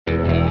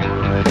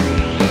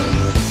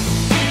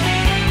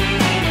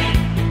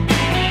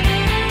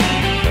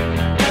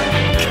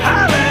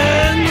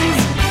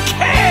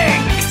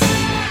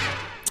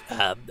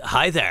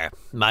Hi there,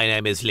 my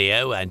name is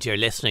Leo and you're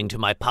listening to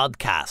my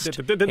podcast.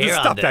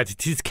 Stop that.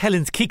 It is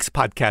Kellen's Kicks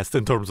podcast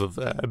in terms of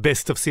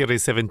best of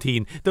Series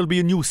 17. There'll be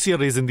a new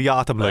series in the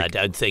autumn. Well, I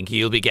don't think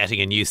you'll be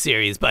getting a new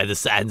series by the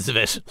sounds of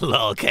it.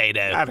 Lol,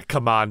 Kato.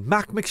 Come on.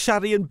 Mark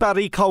McSharry and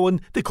Barry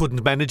Cowan, they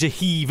couldn't manage a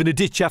heave in a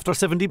ditch after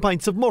 70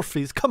 pints of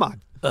Murphy's. Come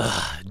on.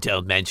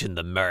 Don't mention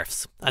the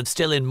Murphs. I'm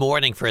still in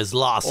mourning for his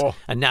loss,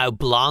 and now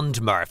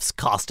blonde Murphs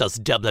cost us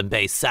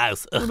Dublin-based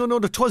South. No,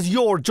 it was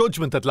your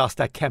judgment that lost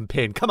that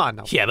campaign. Come on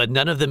now. Yeah, but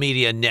none of the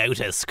media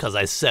noticed because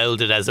I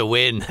sold it as a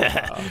win.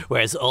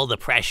 Whereas all the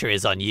pressure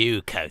is on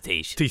you,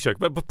 Cowthish. Taoiseach,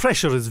 but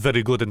pressure is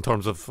very good in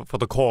terms of for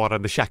the core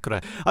and the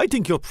chakra. I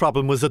think your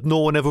problem was that no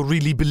one ever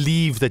really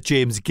believed that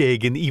James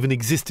Geoghegan even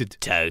existed.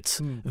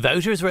 Totes.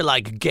 Voters were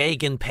like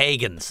Geoghegan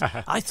pagans.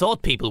 I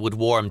thought people would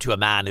warm to a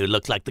man who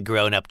looked like the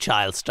grown-up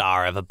child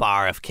star of a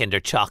bar of Kinder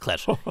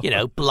Chocolate. You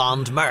know,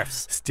 blonde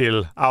Murphs.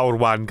 Still, our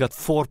one got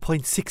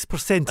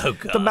 4.6%. Oh,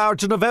 God. The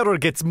margin of error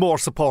gets more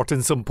support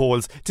in some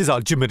polls. Tis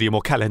all Jim Miriam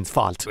O'Callaghan's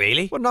fault.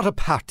 Really? We're not a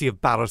party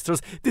of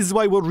barristers. This is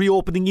why we're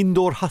reopening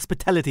indoor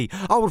hospitality.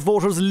 Our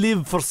voters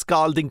live for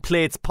scalding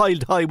plates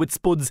piled high with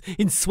spuds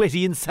in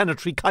sweaty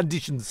insanitary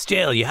conditions.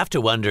 Still, you have to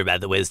wonder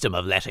about the wisdom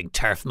of letting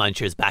turf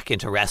munchers back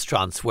into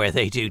restaurants where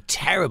they do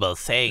terrible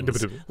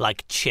things,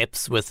 like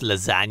chips with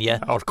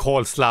lasagna. Or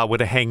coleslaw with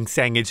a hang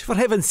sandwich. For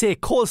heaven's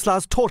sake,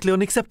 coleslaw's totally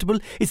unacceptable.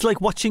 It's like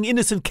watching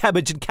innocent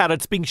cabbage and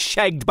carrots being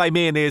shagged by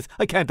mayonnaise.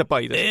 I can't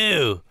abide it.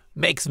 Ew.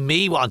 Makes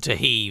me want to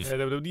heave.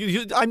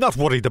 I'm not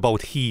worried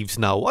about heaves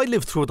now. I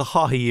lived through the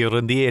high era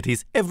in the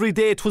 80s. Every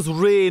day it was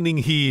raining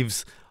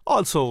heaves.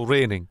 Also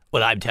raining.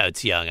 Well, I'm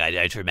totes young. I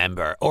don't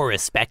remember or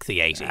respect the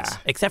 80s.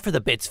 Except for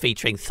the bits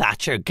featuring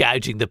Thatcher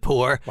gouging the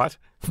poor. What?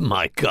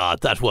 My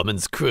God, that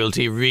woman's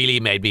cruelty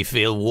really made me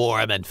feel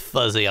warm and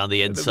fuzzy on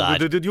the inside.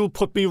 Did you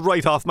put me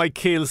right off my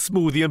kale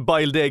smoothie and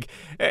boiled egg?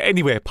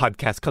 Anyway,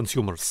 podcast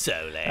consumers.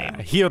 So lame.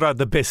 Here are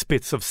the best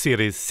bits of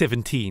Series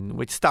 17,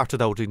 which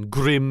started out in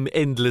grim,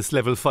 endless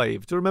Level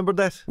 5. Do you remember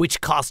that?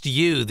 Which cost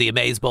you the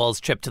Amazeballs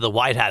trip to the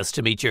White House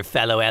to meet your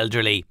fellow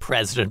elderly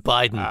President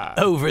Biden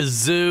over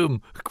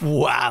Zoom.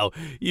 Wow,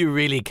 you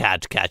really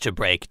can't catch a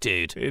break,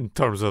 dude. In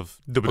terms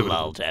of...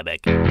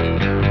 Blaldemic.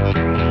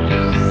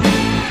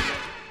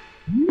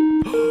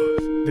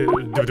 Here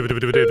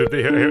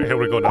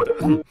we go now.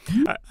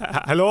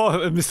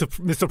 Hello,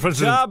 Mr.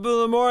 President. Top of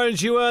the morning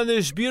to you on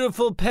this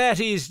beautiful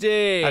Patty's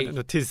Day.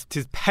 Tis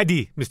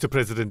Paddy, Mr.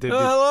 President.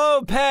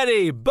 Hello,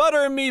 Patty.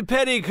 Butter me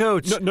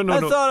petticoats. No. I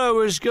thought I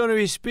was going to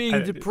be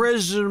speaking to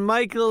President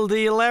Michael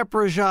de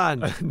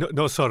Leprechaun.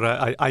 No,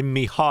 sir. I'm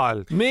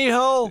Michal.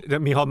 Michal?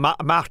 Michal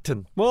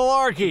Martin.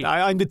 Malarkey.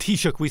 I'm the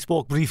Taoiseach. We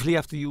spoke briefly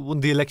after you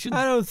won the election.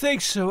 I don't think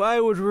so. I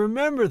would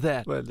remember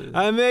that. Well,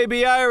 I may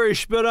be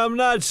Irish, but I'm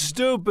not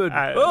stupid.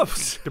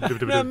 Oops.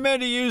 I'm not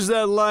meant to use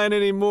that line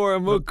anymore.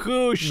 No.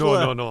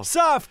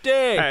 Soft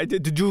day.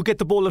 Did you get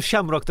the bowl of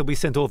shamrock that we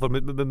sent over,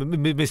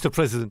 Mr.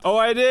 President? Oh,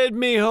 I did,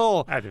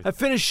 Michal. I did. I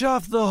finished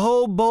off the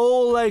whole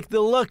bowl like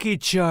the Lucky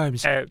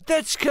Charms.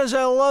 That's because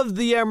I love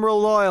the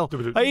Emerald Oil.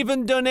 I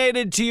even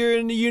donated to your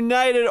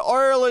United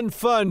Ireland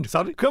Fund.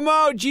 Sorry? Come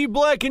out, ye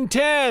black and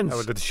tans.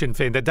 Oh, that's Sinn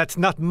Féin. That's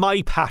not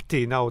my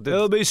party now.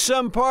 There'll be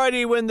some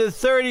party when the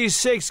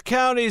 36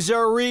 counties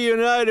are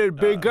reunited.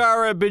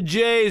 Begara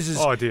bejesus.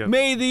 Oh, dear.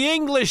 May the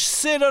English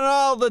sit on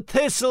all the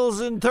thistles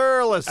and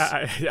thurles.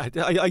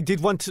 I did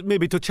want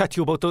maybe to chat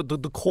to you about the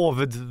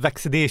COVID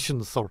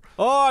vaccinations, sir.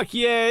 Oh,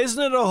 yeah, isn't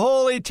it a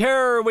holy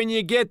terror when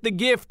you get the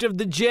gift of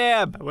the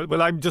jab?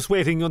 Well, I'm just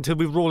waiting until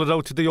we roll it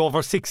out to the over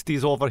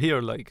 60s over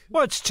here, like.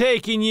 What's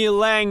taking you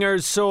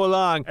langers so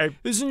long?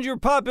 Isn't your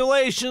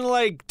population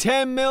like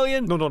 10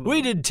 million? No.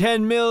 We did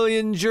 10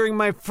 million during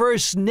my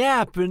first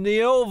nap in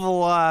the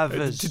Oval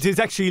Office. It is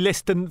actually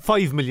less than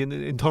 5 million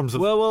in terms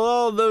of... Well,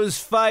 all those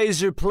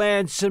Pfizer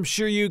plants, I'm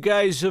sure you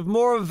guys have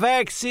more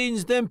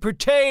vaccines than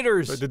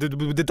potatoes.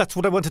 That's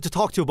what I wanted to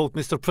talk to you about,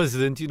 Mr.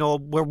 President. You know,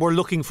 we're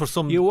looking for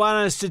some... You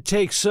want us to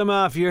take some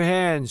off your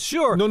hands?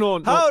 Sure.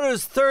 No. How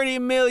does 30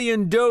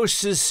 million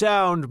doses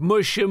sound?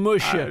 Musha.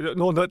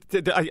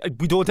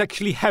 We don't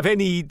actually have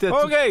any...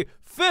 Okay,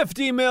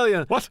 50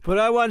 million. What? But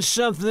I want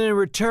something in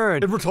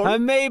return. In return? I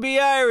may be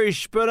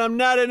Irish, but I'm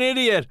not an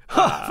idiot. For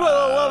the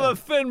love of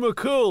Finn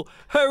McCool,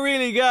 I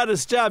really got to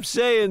stop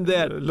saying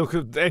that. Look,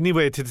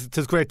 anyway,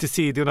 it's great to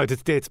see the United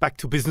States back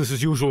to business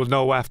as usual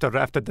now after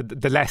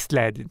the last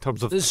lead in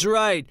terms of... That's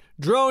right.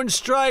 Drone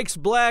strikes,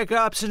 black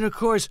ops, and of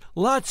course,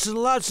 lots and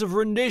lots of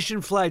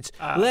rendition flights.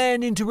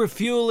 Landing to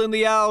refuel in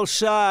the Al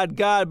Saad.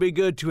 God be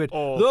good to it.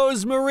 Oh.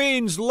 Those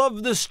Marines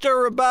love the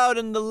stir about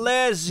and the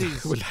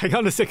lassies. Well, hang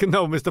on a second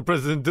now, Mr.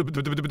 President.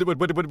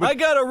 I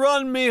gotta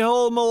run me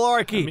whole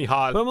malarkey.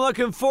 Mihal. I'm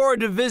looking forward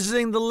to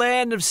visiting the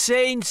land of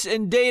saints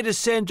and data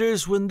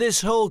centers when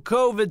this whole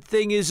COVID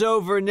thing is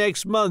over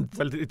next month.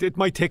 Well, it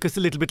might take us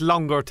a little bit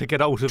longer to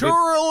get out of it.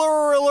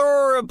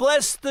 Turr,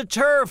 bless the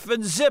turf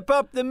and zip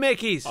up the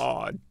Mickeys.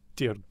 Oh,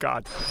 dear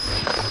God.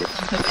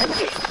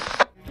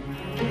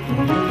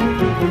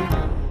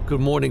 Good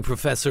morning,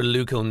 Professor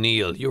Luke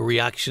O'Neill. Your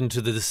reaction to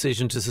the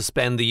decision to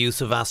suspend the use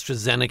of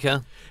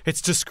AstraZeneca?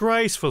 It's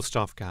disgraceful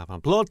stuff,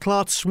 Gavin. Blood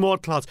clots,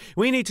 smut clots.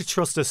 We need to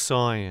trust the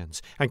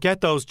science and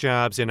get those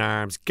jabs in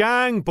arms.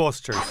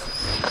 Gangbusters.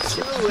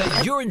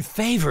 So, you're in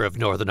favour of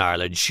Northern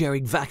Ireland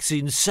sharing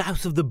vaccines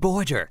south of the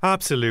border?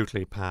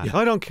 Absolutely, Pat.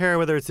 I don't care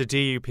whether it's the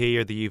DUP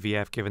or the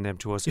UVF giving them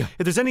to us. If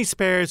there's any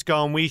spares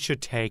gone, we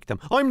should take them.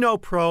 I'm no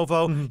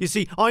provo. You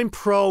see, I'm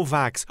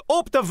pro-vax.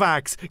 Up the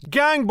vax.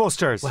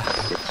 Gangbusters.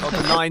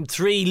 On line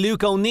 3,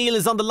 Luke O'Neill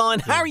is on the line.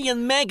 Harry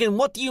and Meghan,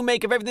 what do you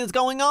make of everything that's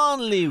going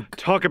on, Luke?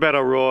 Talk about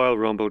a Royal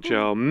Rumble,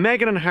 Joe.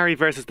 Meghan and Harry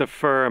versus the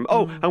firm.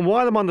 Oh, and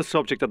while I'm on the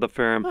subject of the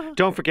firm,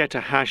 don't forget to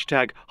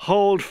hashtag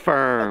hold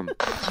firm.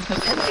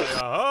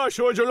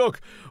 Sure,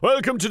 look.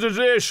 Welcome to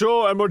today's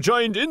show, and we're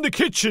joined in the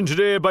kitchen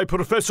today by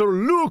Professor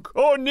Luke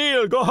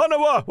O'Neill. Go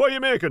Hanawa, what are you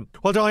making?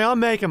 Well, I'm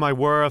making my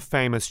world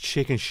famous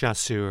chicken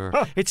chasseur.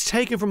 It's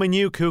taken from a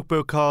new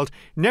cookbook called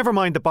Never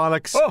Mind the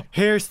Bollocks,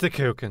 Here's the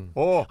Cooking.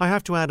 I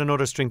have to add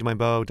another string to my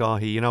bow,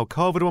 Dahi. You know,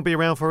 COVID won't be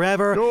around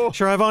forever.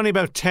 Sure, I've only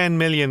about 10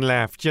 million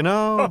left, you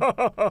know?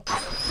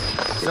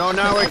 So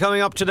now we're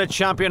coming up to the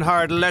champion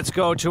hurdle. Let's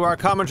go to our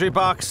commentary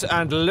box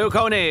and Luke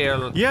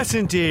O'Neill. Yes,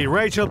 indeed.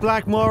 Rachel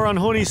Blackmore on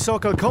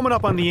Honeysuckle coming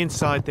up on the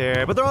inside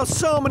there. But there are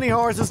so many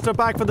horses to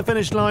back for the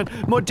finish line.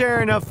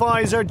 Moderna,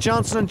 Pfizer,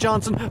 Johnson &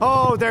 Johnson.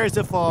 Oh, there's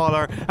the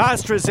faller.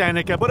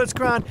 AstraZeneca. But it's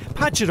grand.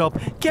 Patch it up.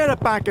 Get it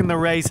back in the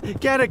race.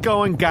 Get it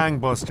going,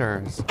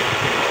 gangbusters.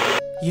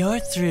 You're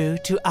through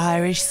to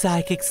Irish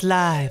Psychics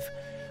Live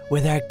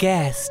with our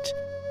guest,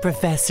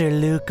 Professor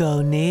Luke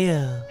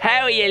O'Neill.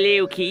 How are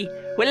you, Lukey?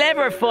 We'll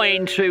ever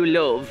find true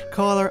love.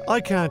 Caller,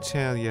 I can't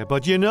tell you,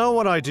 but you know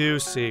what I do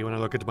see when I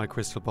look into my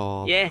crystal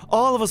ball? Yeah.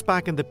 All of us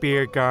back in the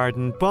beer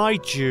garden by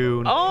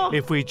June,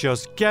 if we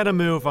just get a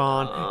move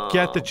on,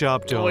 get the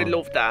job done. Oh, I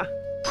love that.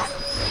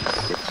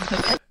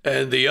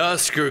 And the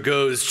Oscar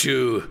goes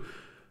to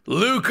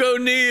Luke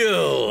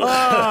O'Neill.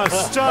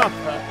 Stop.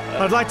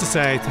 I'd like to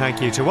say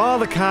thank you to all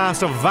the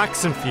cast of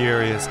Vax and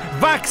Furious.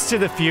 Vax to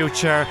the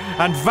future,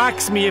 and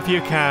vax me if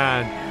you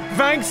can.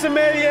 Thanks a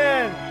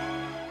million.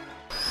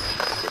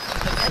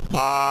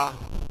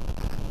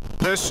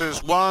 This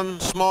is one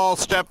small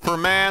step for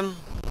man,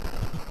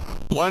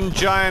 one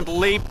giant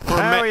leap for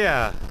Oh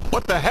yeah.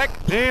 What the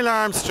heck? Neil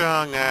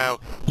Armstrong now.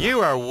 You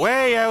are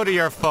way out of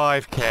your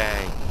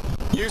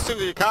 5K. Houston,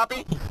 do you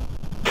copy?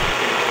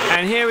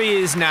 And here he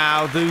is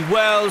now, the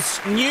world's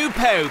new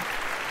Pope,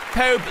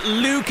 Pope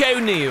Luke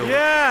O'Neill.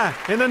 Yeah,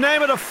 in the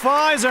name of the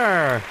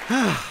Pfizer.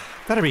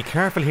 Better be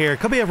careful here.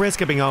 Could be a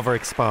risk of being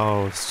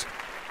overexposed.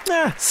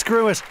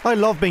 Screw it. I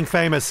love being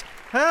famous.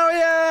 Hell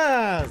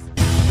yeah!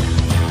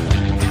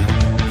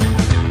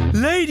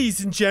 Ladies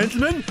and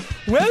gentlemen,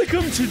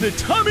 welcome to the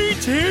Tommy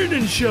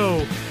Tiernan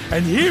Show.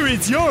 And here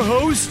is your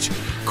host,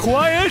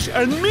 quiet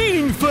and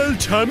meaningful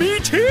Tommy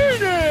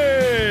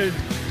Tiernan.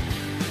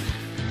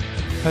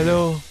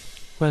 Hello,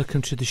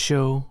 welcome to the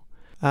show.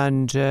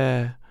 And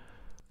I'm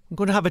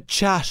going to have a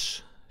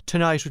chat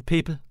tonight with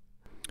people,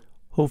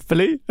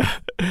 hopefully.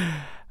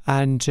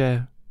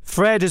 And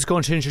Fred is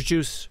going to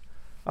introduce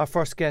our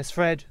first guest.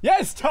 Fred.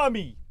 Yes,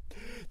 Tommy.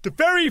 The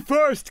very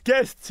first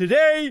guest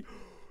today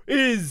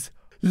is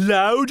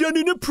loud and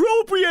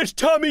inappropriate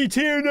Tommy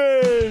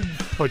Tiernan.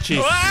 Oh, jeez.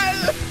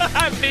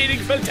 Well,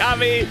 meaningful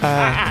Tommy.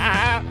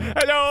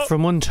 Hello.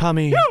 From one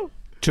Tommy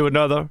to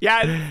another.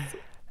 Yes.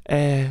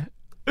 I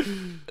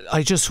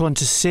just want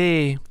to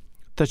say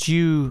that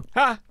you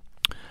are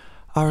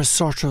a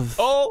sort of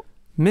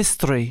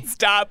mystery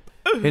Stop.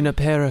 in a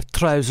pair of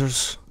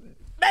trousers.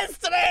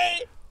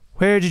 Mystery.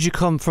 Where did you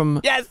come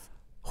from? Yes.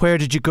 Where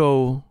did you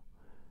go?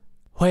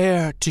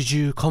 Where did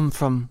you come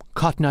from,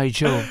 Cotton Eye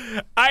Joe?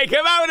 I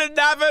came out in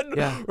Navan,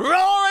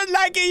 roaring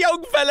like a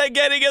young fella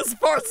getting his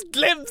first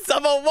glimpse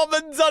of a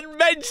woman's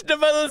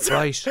unmentionables.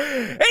 Right.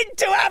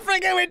 Into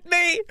Africa with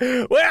me,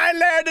 where I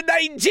learned a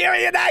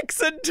Nigerian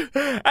accent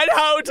and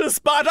how to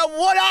spot a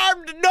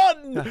one-armed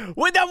nun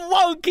with a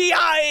wonky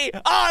eye,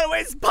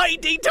 always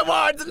pointing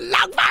towards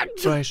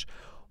Longford. Right.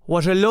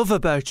 What I love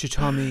about you,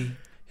 Tommy,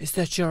 is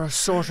that you're a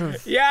sort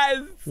of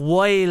Yes.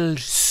 wild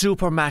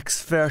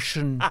Supermax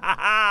version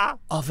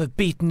of a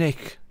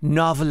beatnik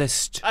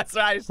novelist That's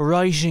right.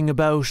 writing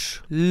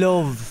about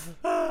love.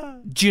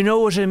 Do you know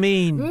what I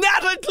mean?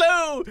 Not a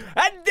clue.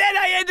 And then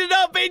I ended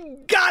up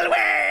in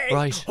Galway,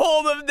 Right.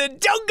 home of the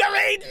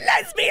Dungarine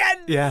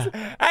lesbians. Yeah.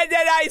 And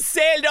then I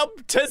sailed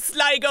up to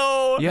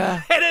Sligo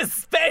Yeah. in a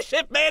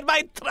spaceship made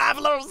by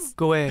travellers.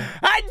 Go away.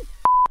 And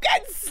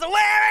f***ing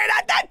swearing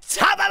at the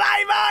top of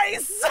my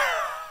voice.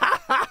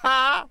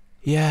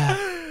 Yeah.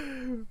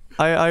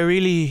 I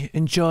really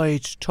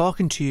enjoyed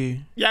talking to you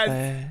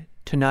Yes.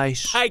 tonight.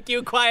 Thank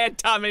you, quiet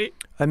Tommy.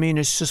 I mean,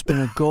 it's just been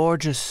a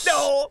gorgeous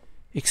No.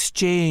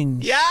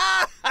 exchange.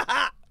 Yeah.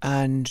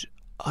 And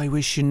I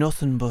wish you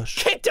nothing but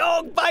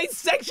Kid-dog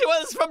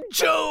bisexuals from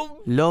Tuam.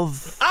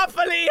 love,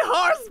 Awfully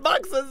horse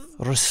boxes.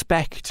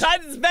 respect,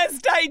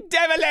 Transvestite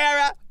devil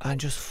era. and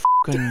just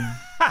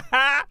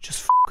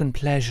fucking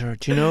pleasure.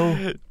 Do you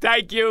know?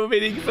 Thank you,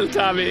 meaningful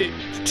Tommy.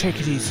 Take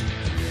it easy.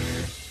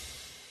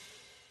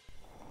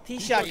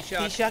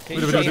 Thank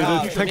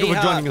you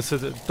for joining us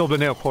at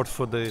Dublin Airport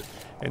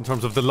in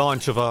terms of the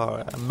launch of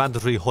our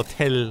mandatory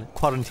hotel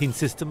quarantine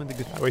system. And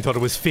we thought it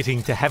was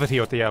fitting to have it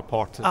here at the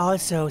airport.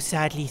 Also,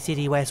 sadly,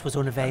 City West was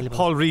unavailable.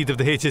 Paul Reid of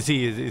the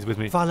HSE is with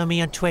me. Follow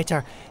me on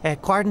Twitter.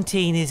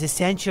 Quarantine is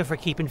essential for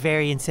keeping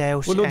variants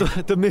out. Well, no,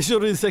 the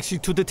measure is actually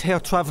to deter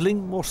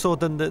travelling more so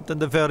than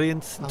the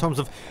variants, in terms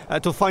of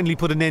to finally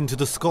put an end to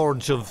the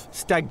scourge of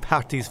stag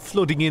parties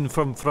flooding in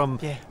from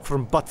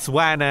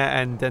Botswana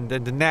and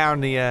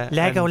Narnia.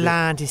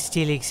 Legoland is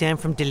still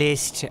exempt from the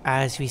list,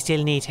 as we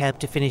still need help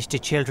to finish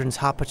the Children's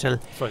Hospital.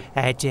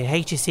 Right. The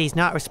HSE is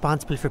not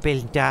responsible for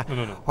building that,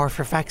 or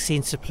for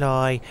vaccine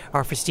supply,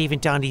 or for Stephen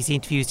Donnelly's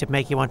interviews that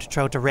make you want to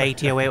throw the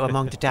radio out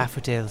among the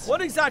daffodils.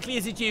 What exactly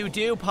is it you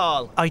do,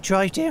 Paul? I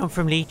drive down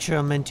from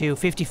Leitrim and do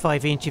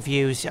 55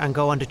 interviews and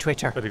go on to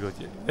Twitter. Very good.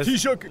 Yes.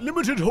 Taoiseach,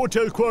 limited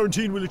hotel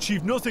quarantine will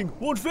achieve nothing.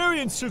 Won't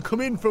variants still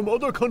come in from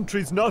other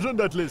countries not on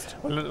that list?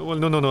 Well,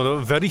 no.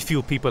 Very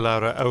few people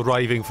are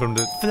arriving from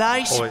the...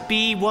 Flight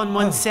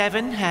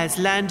B117 has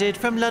landed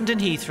from London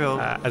Heathrow.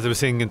 As I was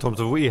saying, in terms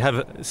of we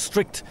have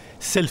strict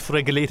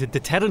self-regulated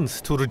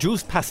deterrents to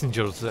reduce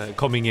passengers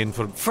coming in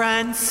from...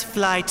 France,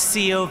 flight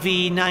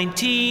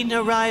COV19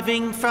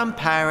 arriving from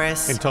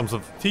Paris. In terms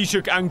of...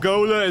 Taoiseach,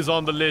 Angola is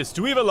on the list.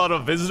 Do we have a lot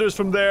of visitors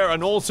from there?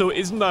 And also,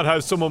 isn't that how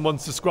someone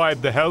once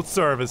described the health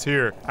service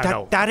here?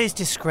 That is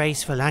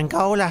disgraceful.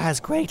 Angola has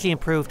greatly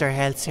improved their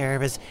health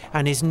service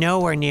and is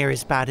nowhere near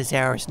as bad as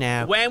ours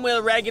now. When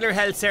will regular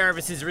health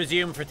services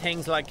resume for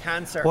things like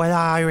cancer? Well,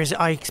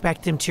 I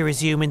expect them to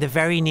resume in the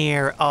very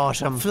near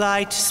autumn.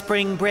 Flight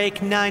Spring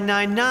Break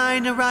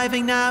 999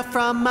 arriving now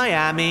from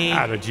Miami.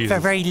 Jesus. For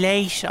very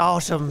late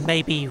autumn,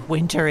 maybe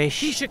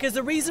winterish. Taoiseach, is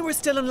the reason we're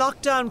still in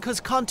lockdown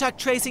because contact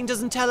tracing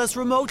doesn't tell us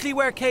remotely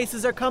where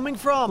cases are coming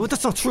from? Well,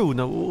 that's not true.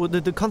 No,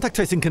 the contact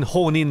tracing can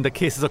hone in the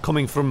cases are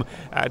coming from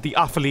the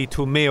Offaly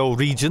to Mayo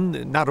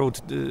region, narrowed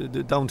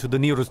down to the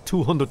nearest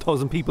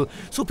 200,000 people.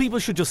 So people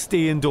should just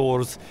stay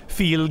indoors,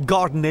 feel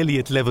Gordon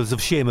Elliott levels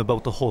of shame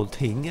about the whole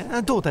thing,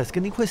 and don't ask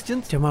any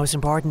questions. The most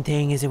important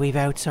thing is that we've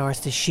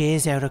outsourced the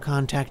shiz out of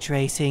contact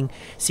tracing.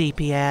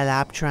 CPL,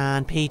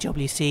 Aptran,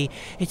 PwC.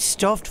 It's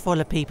stuffed full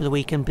of people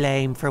we can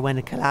blame for when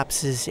it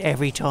collapses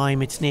every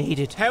time it's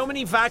needed. How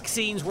many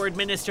vaccines were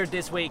administered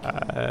this week?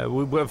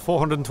 We have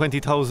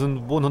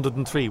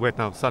 420,103. Wait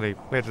now, sorry,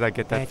 where did I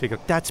get that figure?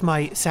 That's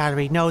my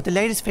salary. No, the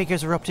latest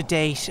figures are up to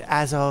date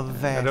as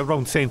of...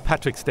 around St.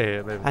 Patrick's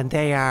Day. Maybe. And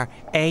they are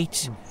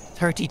 8,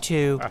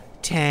 32,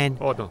 10,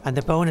 and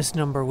the bonus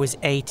number was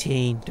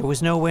 18. There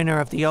was no winner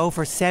of the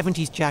over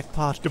 70s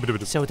jackpot,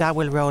 so that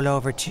will roll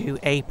over to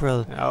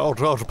April. Or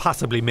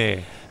possibly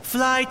May.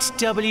 Flight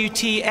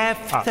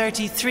WTF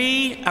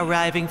 33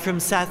 arriving from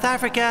South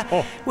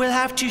Africa will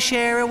have to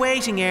share a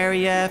waiting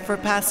area for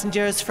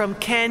passengers from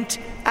Kent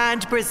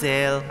and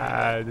Brazil.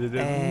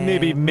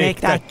 Maybe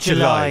make that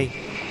July.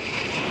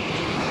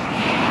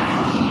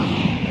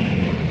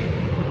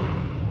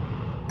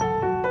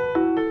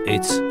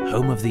 It's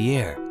Home of the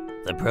Year,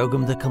 the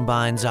programme that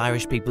combines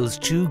Irish people's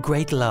two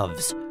great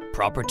loves,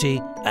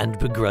 property and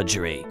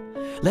begrudgery.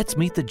 Let's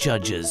meet the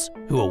judges,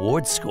 who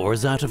award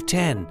scores out of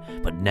 10,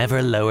 but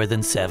never lower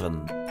than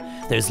 7.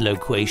 There's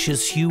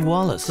loquacious Hugh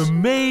Wallace.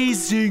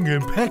 Amazing,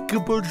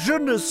 impeccable, je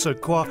ne sais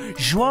quoi,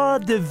 joie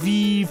de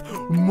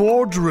vivre,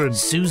 modern.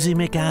 Susie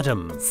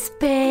McAdam.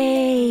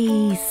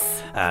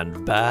 Space.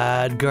 And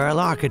bad girl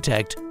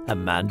architect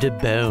Amanda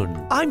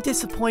Bone. I'm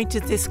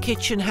disappointed this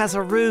kitchen has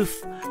a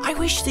roof. I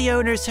wish the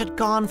owners had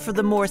gone for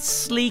the more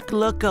sleek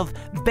look of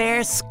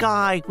bare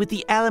sky with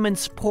the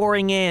elements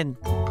pouring in.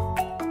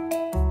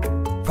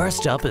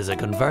 First up is a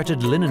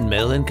converted linen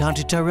mill in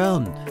County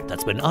Tyrone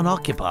that's been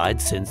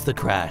unoccupied since the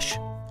crash.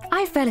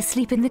 I fell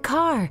asleep in the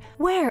car.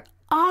 Where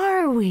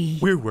are we?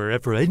 We're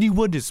wherever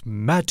anyone is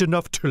mad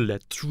enough to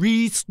let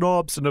 3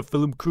 snobs and a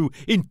film crew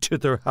into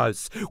their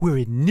house. We're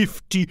in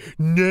nifty,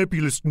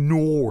 nebulous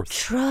north.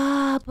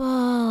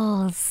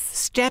 Troubles.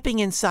 Stepping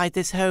inside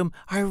this home,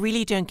 I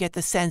really don't get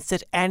the sense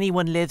that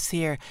anyone lives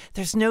here.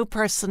 There's no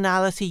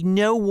personality,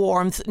 no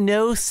warmth,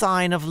 no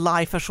sign of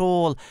life at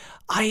all.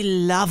 I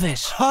love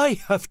it.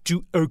 I have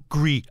to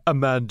agree,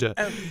 Amanda.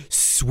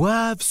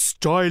 Suave,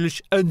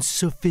 stylish and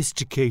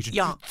sophisticated.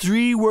 Yeah.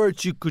 3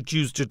 words you could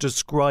use to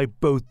describe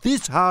both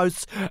this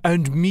house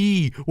and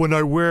me when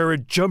I wear a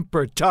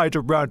jumper tied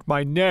around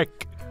my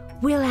neck.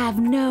 We'll have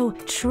no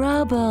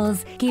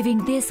troubles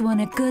giving this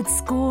one a good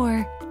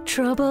score.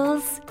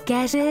 Troubles?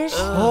 Get it?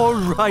 All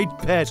right,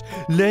 pet.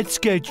 Let's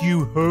get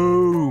you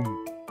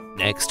home.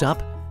 Next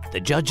up,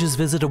 the judges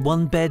visit a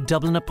one-bed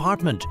Dublin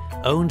apartment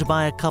owned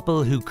by a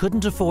couple who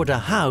couldn't afford a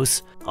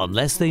house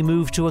unless they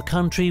moved to a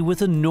country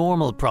with a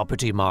normal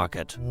property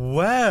market.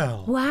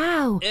 Well.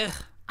 Wow.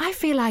 I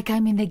feel like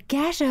I'm in the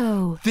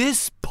ghetto.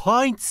 This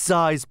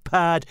pint-sized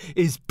pad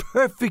is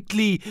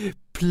perfectly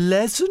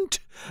pleasant.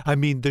 I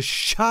mean, the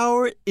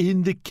shower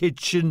in the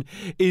kitchen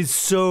is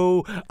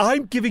so...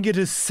 I'm giving it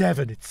a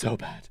 7. It's so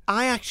bad.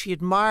 I actually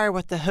admire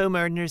what the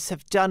homeowners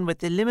have done with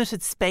the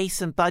limited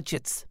space and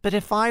budgets. But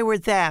if I were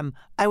them,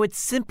 I would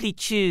simply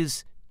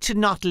choose to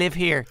not live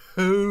here.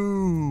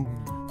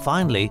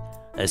 Finally,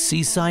 a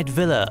seaside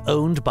villa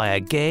owned by a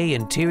gay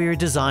interior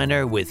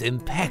designer with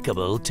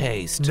impeccable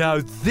taste.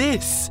 Now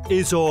this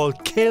is all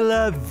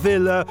killer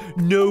villa,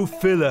 no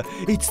filler.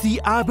 It's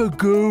the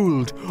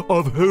Abergold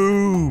of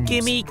homes.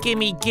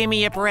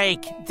 Gimme a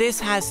break. This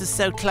house is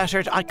so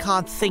cluttered I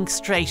can't think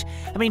straight.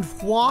 I mean,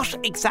 what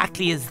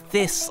exactly is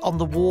this on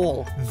the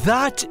wall?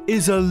 That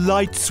is a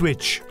light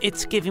switch.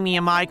 It's giving me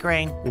a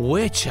migraine.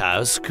 Which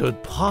house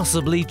could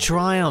possibly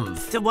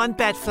triumph? The one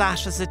bed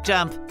flat was a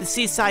dump. The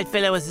seaside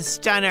villa was a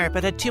stunner,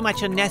 but had too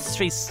much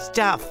unnecessary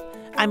stuff.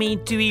 I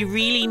mean, do we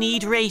really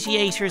need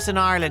radiators in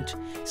Ireland?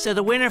 So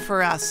the winner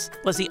for us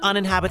was the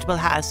uninhabitable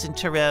house in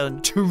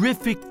Tyrone.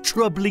 Terrific,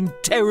 troubling,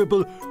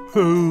 terrible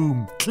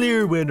home.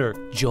 Clear winner.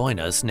 Join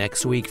us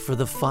next week for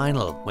the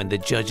final when the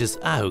judges.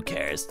 Who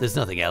cares? There's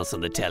nothing else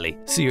on the telly.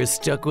 So you're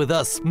stuck with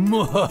us.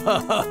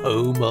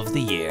 Home of the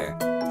year.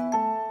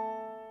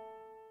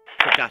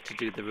 Forgot to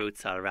do the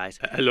roots all right.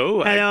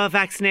 Hello. Hello,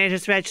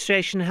 vaccinators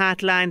registration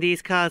hotline.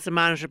 These calls are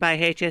monitored by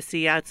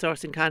HSC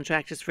outsourcing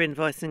contractors for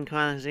invoicing,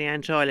 quality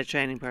and toilet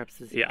training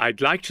purposes. Yeah,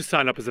 I'd like to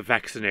sign up as a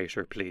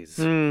vaccinator, please.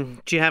 Do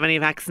you have any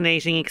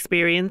vaccinating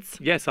experience?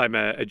 Yes, I'm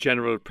a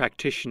general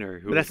practitioner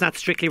who. But that's not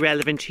strictly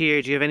relevant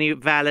here. Do you have any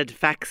valid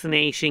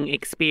vaccinating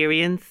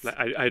experience?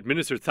 I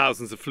administer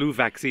thousands of flu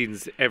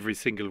vaccines every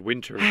single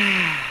winter.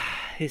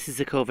 This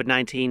is a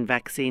COVID-19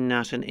 vaccine,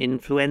 not an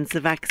influenza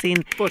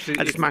vaccine. But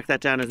I'll just mark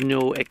that down as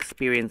no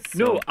experience.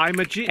 No, So I'm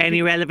a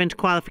any relevant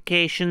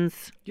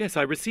qualifications? Yes,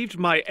 I received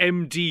my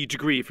MD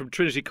degree from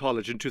Trinity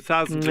College in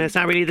 2000. That's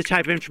not really the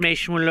type of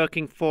information we're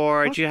looking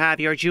for. What? Do you have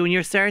your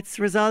junior certs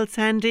results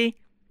handy?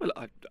 Well,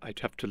 I'd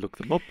have to look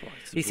them up.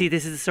 You see,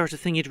 this is the sort of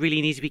thing you'd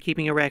really need to be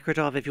keeping a record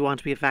of if you want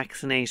to be a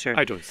vaccinator.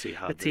 I don't see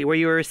how. Let's see, were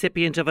you a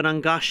recipient of an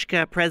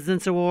Angoshka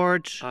President's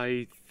Award?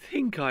 I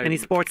think I. Any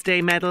Sports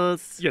Day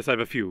medals? Yes, I have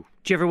a few.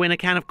 Did you ever win a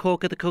can of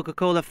Coke at the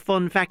Coca-Cola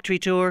Fun Factory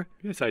Tour?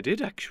 Yes, I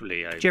did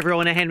actually. Did you ever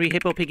own a Henry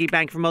Hippo piggy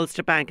bank from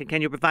Ulster Bank, and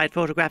can you provide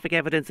photographic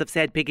evidence of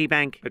said piggy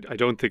bank? I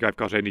don't think I've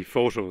got any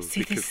photos.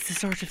 See, this is the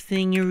sort of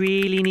thing you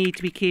really need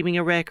to be keeping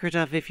a record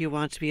of if you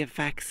want to be a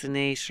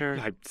vaccinator.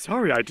 I'm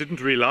sorry, I didn't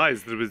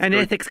realise that it was. An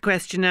ethics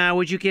question now.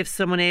 Would you give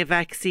someone a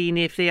vaccine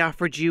if they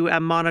offered you a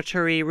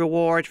monetary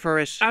reward for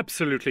it?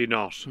 Absolutely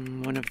not.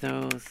 One of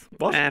those.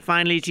 What?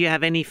 Finally, do you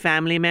have any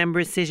family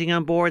members sitting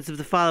on boards of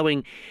the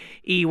following?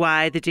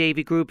 EY, the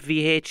Davy Group,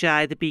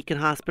 VHI, the Beacon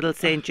Hospital,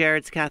 St.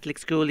 Gerard's Catholic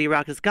School, the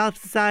Oireachtas Golf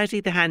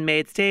Society, the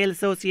Handmaid's Tale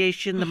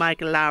Association, the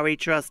Michael Lowry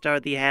Trust, or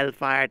the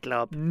Hellfire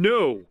Club?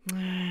 No.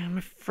 I'm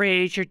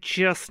afraid you're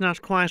just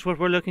not quite what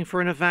we're looking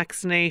for in a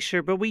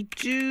vaccinator, but we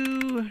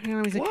do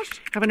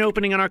have an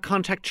opening on our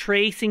contact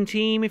tracing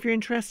team if you're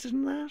interested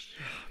in that.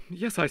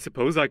 Yes, I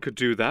suppose I could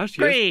do that. Yes.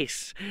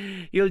 Great.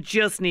 You'll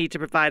just need to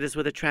provide us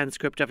with a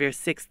transcript of your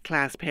 6th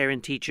class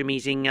parent-teacher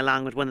meeting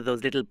along with one of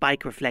those little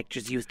bike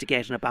reflectors you used to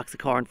get in a box of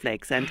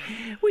cornflakes, and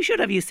we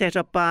should have you set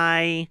up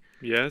by...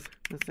 Yes.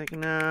 A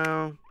second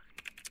now.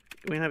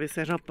 We'll have you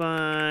set up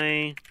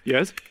by...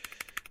 Yes.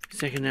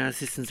 Second now,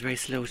 assistant's very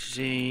slow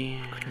today.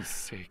 For goodness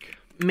sake.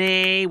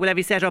 We'll have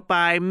you set up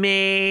by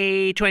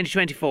May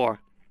 2024.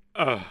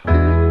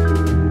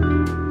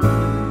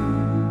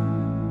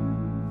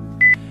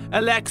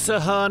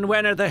 Alexa, hon,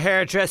 when are the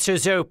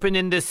hairdressers open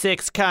in the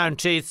 6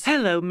 counties?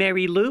 Hello,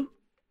 Mary Lou.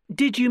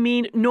 Did you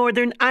mean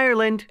Northern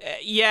Ireland?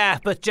 Yeah,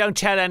 but don't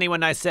tell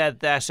anyone I said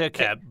that,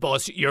 okay?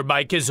 Boss, your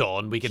mic is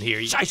on. We can hear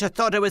you. Shite, I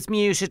thought I was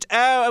muted.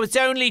 Oh, I was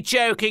only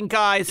joking,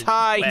 guys.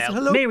 Hi.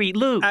 Hello? Mary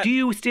Lou, do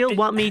you still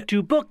want me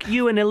to book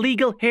you an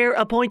illegal hair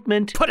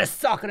appointment? Put a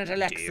sock in it,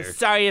 Alexa.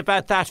 Sorry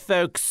about that,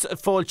 folks.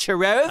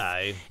 Fulcherove.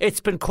 Aye.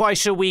 It's been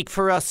quite a week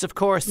for us, of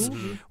course.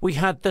 We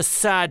had the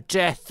sad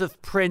death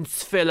of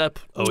Prince Philip.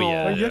 Oh,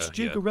 yeah. yes,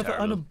 Jacob,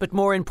 terrible. But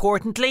more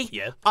importantly,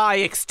 I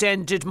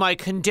extended my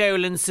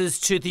condolences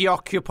to the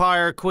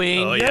occupier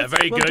queen. Oh, yeah,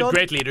 very good. done.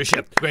 Great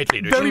leadership. Great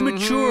leadership. Very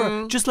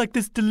mature, just like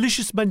this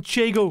delicious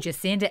manchego.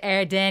 Jacinda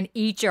Ardern,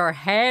 eat your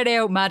heart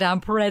out, Madam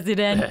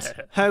President.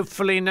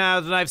 Hopefully now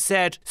that I've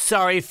said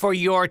sorry for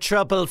your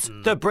troubles,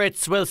 the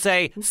Brits will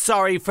say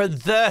sorry for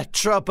the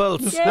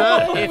troubles.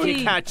 If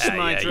you catch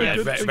my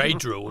drift. Very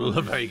droll.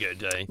 Very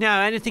good.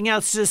 Now, anything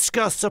else to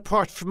discuss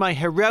apart from my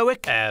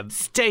heroic,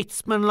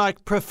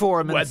 statesman-like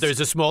performance? Well, there's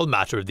a small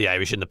matter of the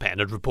Irish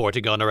Independent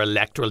reporting on our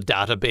electoral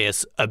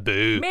database. A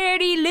boo.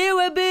 Mary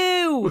Lou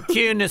Aboo.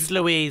 Cunis,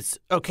 Louise.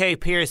 Okay,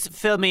 Pierce,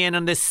 fill me in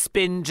on this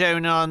spin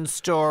down on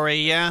story,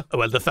 yeah?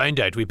 Well, they found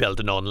out we built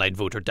an online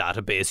voter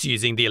database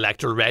using the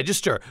electoral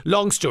register.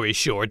 Long story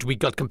short, we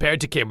got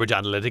compared to Cambridge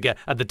Analytica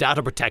and the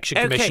Data Protection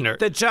Commissioner.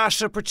 The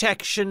Data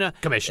Protection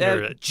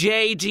Commissioner.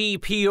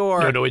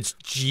 JDPR. No, it's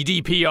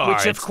GDPR.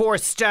 Which, of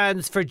course,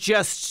 stands for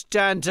Just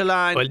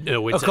Dandelion. Well,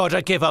 no, it's oh, God,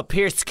 I give up.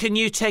 Pierce, can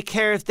you take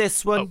care of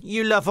this one?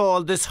 You love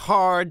all this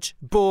hard,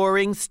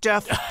 boring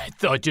stuff. I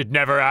thought you'd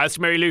never ask,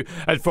 Mary Lou.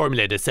 I'll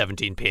formulate a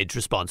 17-page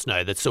response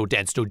now that's so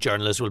dense no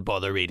journalist will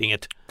bother reading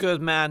it.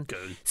 Good man.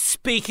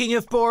 Speaking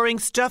of boring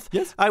stuff,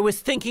 yes? I was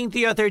thinking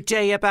the other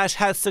day about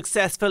how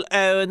successful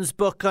Owen's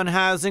book on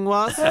housing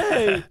was.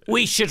 Hey.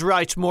 We should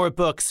write more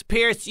books.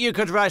 Pierce, you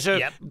could write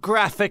a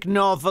graphic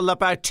novel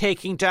about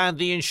taking down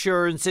the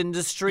insurance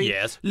industry.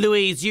 Yes.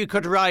 Louise, you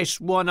could write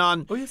one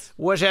on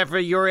whatever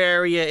your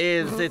area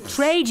is. It's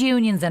Trade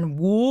unions and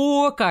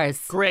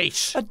workers.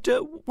 great. And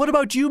what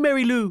about you,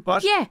 Mary Lou?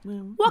 What? Yeah,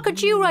 what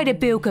could you write a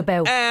book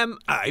about?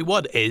 Aye,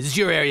 what is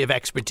your area of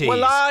expertise?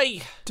 Well,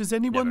 Does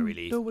anyone Never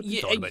really know what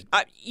you thought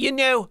about. you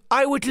know,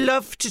 I would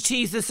love to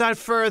tease this out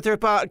further,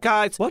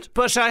 guys. What?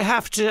 But I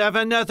have to have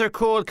another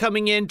call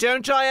coming in,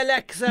 don't I,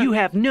 Alexa? You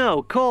have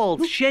no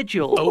calls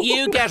scheduled.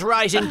 You get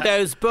writing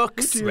those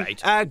books.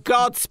 Right.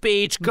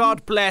 Godspeed,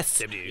 God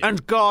bless,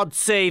 and God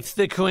save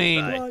the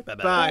Queen. Bye.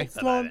 Bye.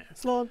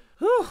 Slán.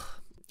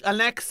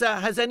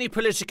 Alexa, has any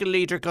political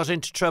leader got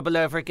into trouble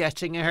over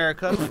getting a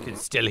haircut? I can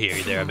still hear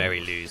you there, Mary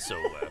Lou,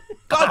 so...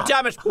 God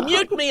damn it,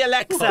 mute me,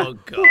 Alexa. Oh,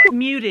 God.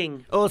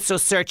 Muting. Also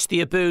search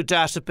the Abu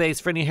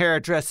database for any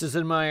hairdressers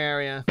in my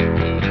area.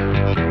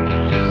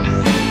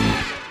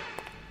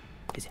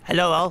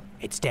 Hello all,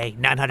 it's day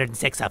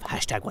 906 of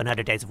hashtag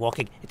 100 Days of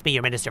Walking. It's me,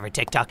 your minister for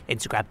TikTok,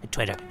 Instagram and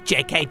Twitter.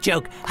 JK,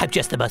 joke, I'm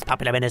just the most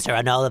popular minister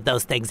on all of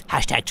those things,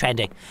 hashtag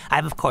trending.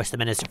 I'm of course the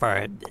minister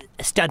for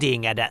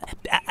studying and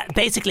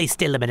basically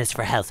still the minister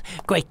for health.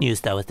 Great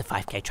news though is the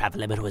 5k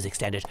travel limit was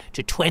extended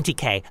to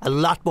 20k, a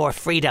lot more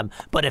freedom.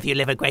 But if you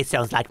live in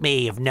Greystones like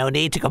me, you've no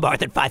need to go more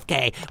than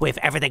 5k. We have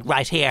everything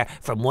right here,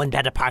 from one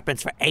bed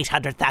apartments for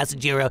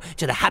 €800,000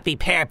 to the happy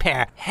pear.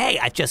 Hey,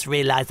 I've just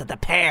realised that the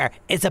pear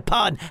is a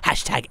pun,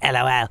 hashtag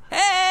LOL.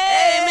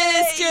 Hey,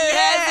 Minister,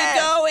 how's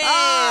it going?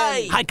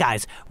 Hi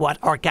guys,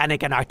 what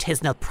organic and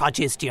artisanal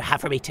produce do you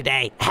have for me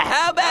today?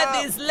 How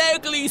about this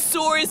locally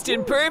sourced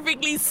and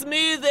perfectly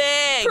smooth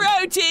egg?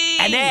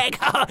 Protein! An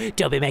egg?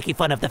 Don't be making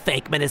fun of the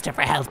fake Minister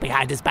for Health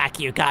behind his back,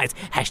 you guys.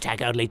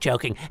 Hashtag only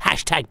joking.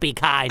 Hashtag be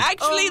kind.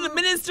 Actually, the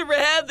Minister for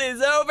Health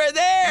is over there.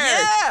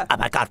 Yeah. Oh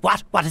my God,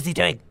 what? What is he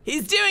doing?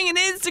 He's doing an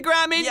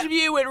Instagram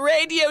interview with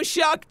Radio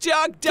Shock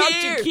Jock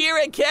Dr.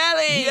 Kira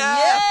Kelly.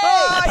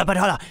 But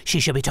hold on, she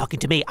should be talking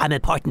to me. I'm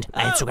important.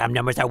 My Instagram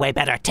numbers are way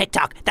better.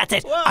 TikTok, that's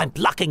it. I'm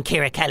blocking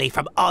Kira Kelly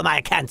from all my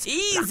accounts.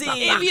 Easy.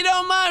 If you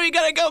don't mind, we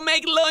gotta go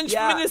make lunch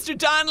for Minister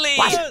Donnelly.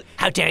 What?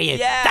 How dare you?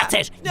 Yeah. That's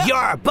it.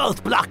 You're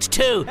both blocked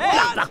too.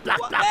 Block.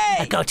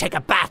 Hey. Go take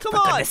a bath, Come for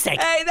on. goodness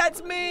sake. Hey,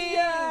 that's me.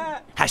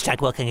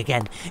 Hashtag walking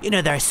again. You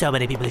know, there are so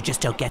many people who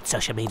just don't get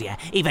social media.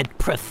 Even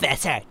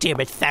Professor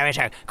Diarmuid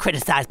Ferriter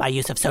criticised my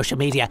use of social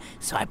media,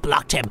 so I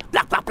blocked him.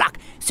 Block.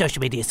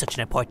 Social media is such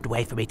an important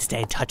way for me to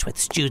stay in touch with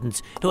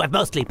students who I've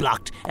mostly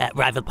blocked,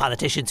 rival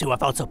politicians who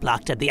I've also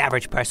blocked, and the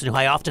average person who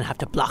I often have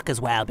to block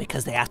as well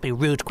because they ask me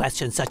rude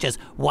questions such as,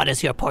 what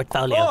is your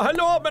portfolio? Oh,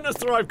 hello,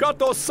 Minister. I've got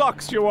those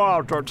socks you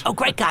ordered. Oh,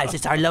 great, guys.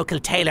 It's our local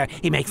tailor.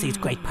 He makes these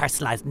great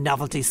personalised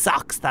novelty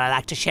socks that I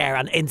like to share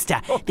on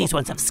Insta. These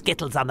ones have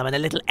Skittles on them and a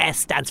little S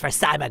stands for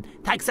Simon.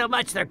 Thanks so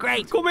much. They're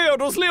great. Come here,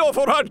 does Leo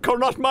Varadkar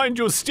not mind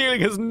you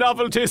stealing his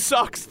novelty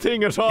socks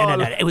thing at all?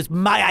 No. It was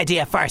my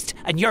idea first,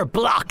 and you're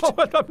blocked. Oh,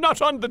 well, I'm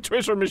not on the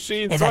Twitter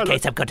machine. In that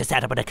case, I'm going to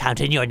set up an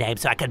account in your name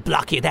so I can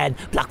block you then.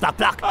 Block.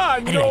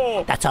 Anyway,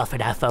 no. That's all for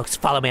now, folks.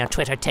 Follow me on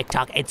Twitter,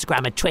 TikTok,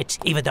 Instagram and Twitch,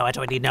 even though I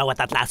don't really know what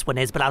that last one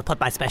is, but I'll put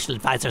my special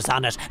advisors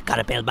on it.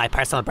 Gotta build my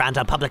personal brand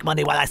on public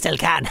money while I still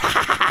can.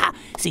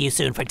 See you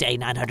soon for day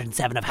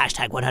 907 of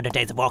hashtag 100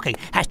 Days of Walking.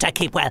 Hashtag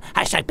keep well.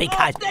 Hashtag be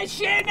kind. The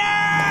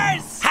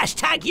shinners!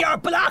 Hashtag you're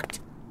blocked.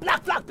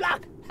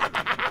 Block.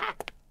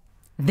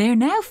 There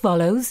now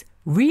follows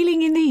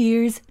Reeling in the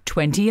Years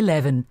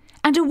 2011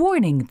 and a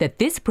warning that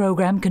this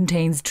programme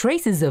contains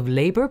traces of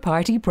Labour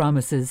Party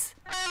promises.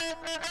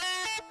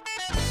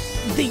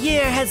 The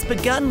year has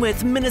begun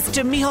with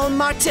Minister Micheál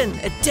Martin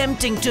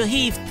attempting to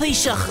heave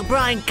Taoiseach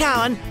Brian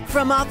Cowan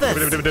from office.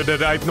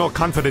 I've no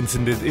confidence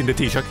in the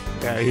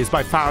Taoiseach. He's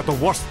by far the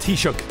worst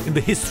Taoiseach in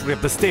the history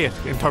of the state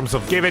in terms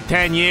of give it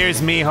 10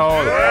 years,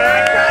 Micheál.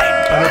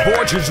 An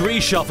aborted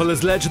reshuffle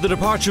has led to the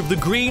departure of the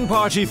Green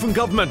Party from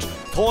government.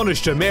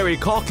 Taoiseach Mary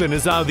Coughlin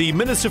is now the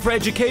Minister for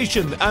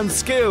Education and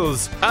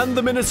Skills and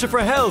the Minister for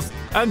Health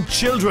and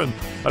Children.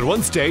 At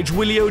one stage,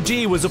 Willie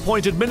O'D was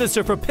appointed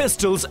Minister for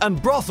Pistols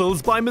and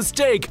Brothels by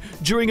mistake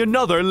during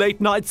another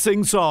late-night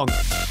sing-song.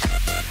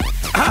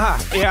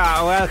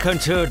 Welcome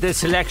to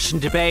this election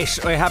debate.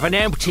 I have an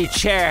empty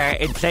chair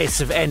in place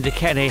of Enda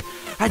Kenny,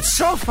 and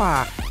so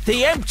far,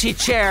 the empty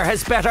chair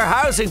has better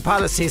housing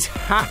policies.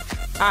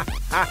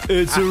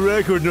 It's a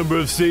record number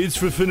of seats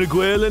for Fine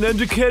Gael, and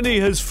Enda Kenny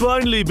has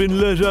finally been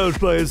let out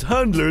by his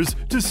handlers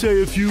to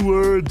say a few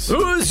words.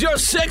 Who's your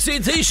sexy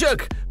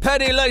Taoiseach?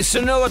 Paddy likes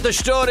to know what the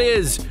story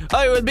is.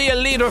 I will be a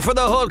leader for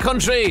the whole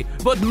country,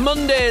 but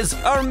Mondays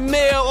are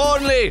Mayo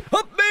only.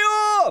 Up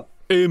Mayo!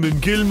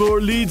 Eamon Gilmore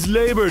leads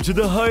Labour to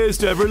the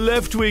highest ever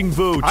left-wing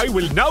vote. I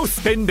will now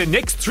spend the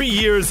next 3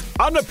 years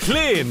on a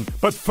plane,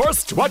 but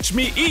first watch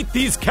me eat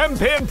these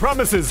campaign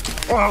promises.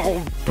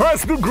 Oh,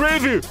 pass the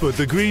gravy. But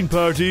the Green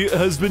Party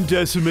has been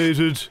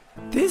decimated.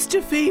 This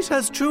defeat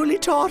has truly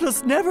taught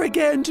us never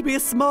again to be a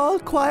small,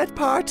 quiet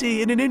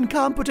party in an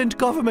incompetent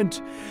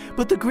government.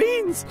 But the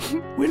Greens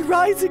will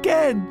rise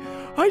again.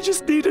 I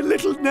just need a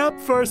little nap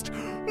first.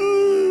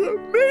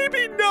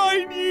 Maybe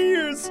 9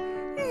 years.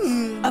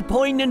 A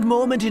poignant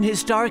moment in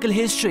historical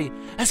history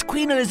as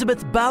Queen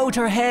Elizabeth bowed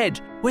her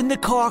head when the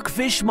Cork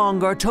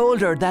fishmonger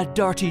told her that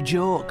dirty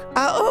joke.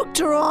 A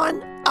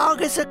Uachtaráin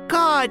agus a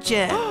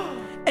cáide.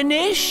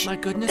 Anish, My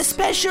goodness. a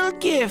special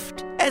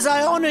gift as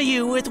I honour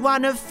you with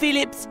one of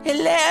Philip's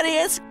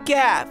hilarious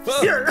gaffes.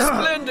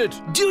 Splendid.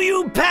 Do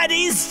you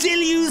paddies still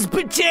use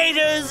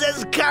potatoes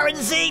as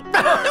currency? He's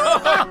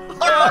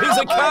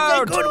a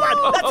card. That's a good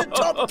one. That's a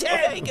top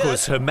 10.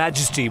 Because Her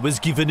Majesty was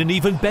given an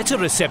even better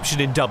reception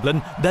in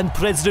Dublin than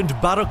President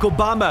Barack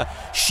Obama.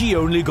 She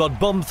only got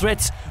bomb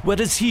threats,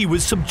 whereas he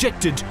was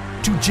subjected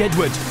to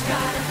Jedward.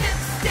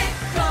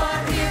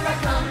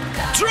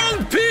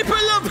 Drunk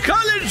people of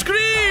College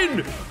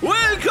Green,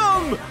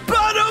 welcome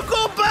Barack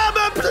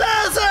Obama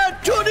Plaza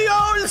to the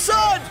old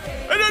sod.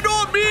 And I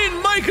don't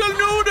mean Michael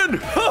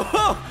Noonan.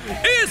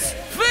 It's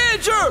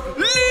Fager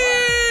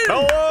Lee.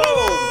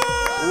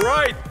 Hello!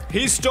 Right,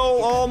 he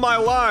stole all my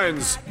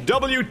lines.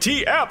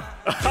 WTF?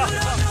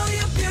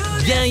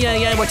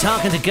 Yeah, we're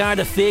talking to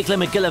Garda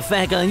Fickler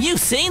McGillifeckle, and you've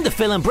seen the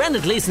film.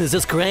 Brendan Gleeson is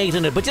just great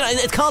in it, but you know,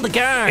 it's called The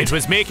Guard. It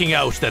was making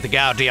out that the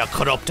Gardaí are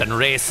corrupt and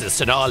racist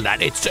and all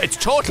that. It's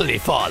totally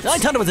false. I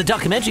thought it was a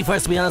documentary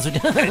first, to be honest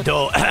with you.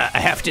 Though, I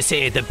have to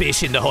say, the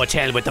bitch in the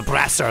hotel with the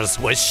brassers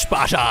was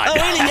spot on. Oh,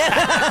 really?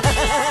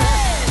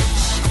 Yeah.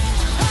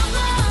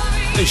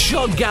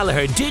 Sean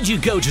Gallagher, did you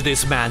go to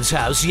this man's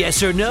house,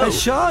 yes or no?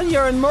 Sean,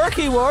 you're in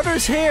murky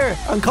waters here.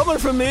 And coming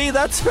from me,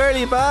 that's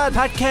fairly bad.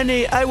 Pat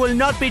Kenny, I will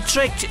not be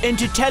tricked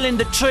into telling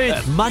the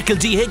truth. Michael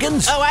D.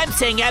 Higgins? Oh, I'm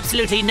saying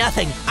absolutely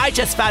nothing. I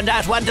just found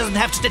out one doesn't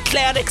have to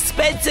declare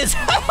expenses.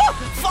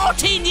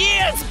 14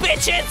 years,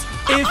 bitches!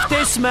 If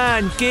this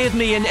man gave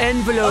me an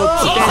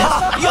envelope,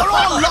 then... You're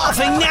all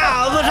laughing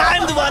now, but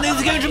I'm the one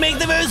who's going to make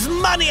the most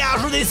money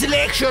out of this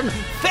election.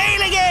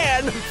 Fail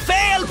again,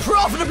 fail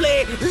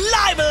profitably,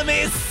 libel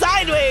me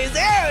sideways,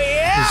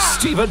 area.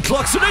 Stephen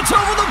Cluxon, it's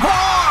over the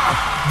bar!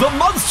 The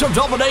monster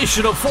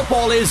domination of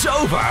football is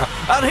over,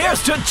 and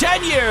here's to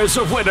 10 years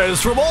of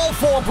winners from all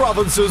 4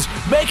 provinces,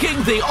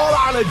 making the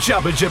All-Ireland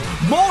Championship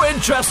more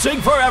interesting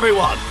for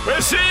everyone.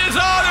 This is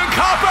Ireland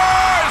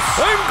Coppers.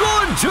 I'm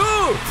going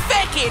too!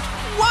 Feck it,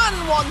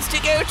 one wants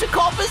to go to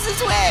Coppers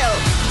as well.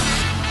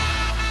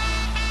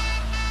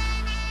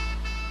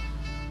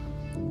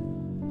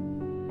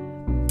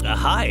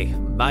 Hi,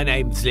 my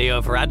name's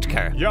Leo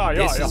Varadkar.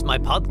 This is my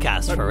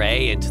podcast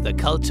foray into the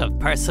cult of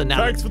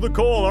personality. Thanks for the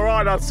call. All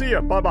right, I'll see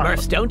you. Bye-bye.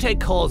 Murphs, don't take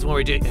calls when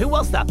we're doing... Who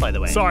was that, by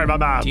the way? Sorry, my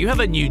man. Do you have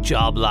a new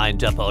job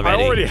lined up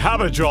already? I already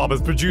have a job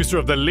as producer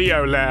of the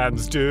Leo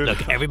Lands, dude.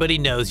 Look, everybody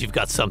knows you've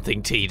got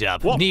something teed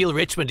up. What? Neil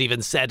Richmond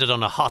even said it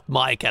on a hot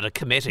mic at a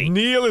committee.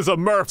 Neil is a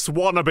Murph's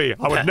wannabe.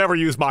 I would never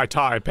use my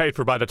time, paid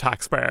for by the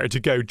taxpayer, to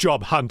go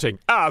job hunting,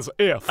 as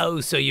if. Oh,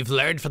 so you've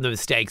learned from the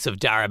mistakes of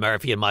Dara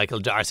Murphy and Michael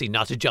Darcy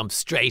not to jump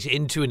straight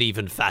into an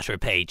even fatter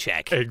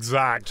paycheck.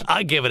 Exact.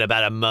 I'd give it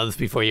about a month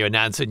before you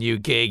announce a new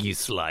gig, you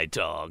sly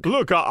dog.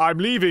 Look, I'm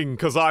leaving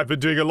because I've been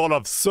doing a lot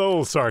of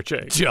soul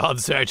searching. Job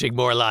searching,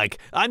 more like.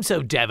 I'm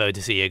so devo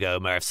to see you go,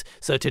 Murphs.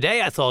 So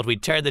today I thought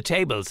we'd turn the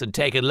tables and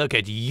take a look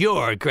at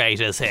your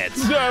greatest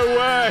hits. No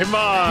way,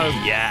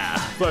 man.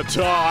 Yeah. The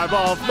time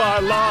of my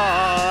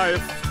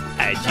life.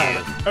 And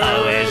you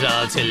owe it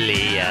all to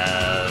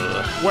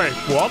Leo. Wait,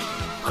 what?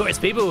 Of course,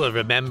 people will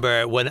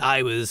remember when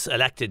I was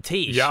elected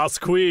Taoiseach. Yes,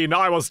 Queen,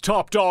 I was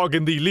top dog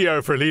in the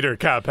Leo for Leader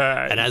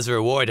campaign. And as a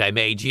reward, I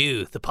made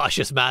you, the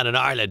poshest man in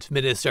Ireland,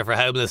 Minister for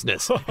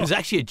Homelessness. It was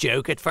actually a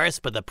joke at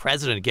first, but the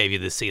President gave you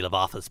the seal of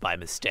office by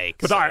mistake.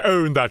 But I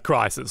owned that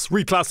crisis,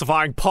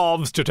 reclassifying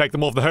POVs to take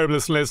them off the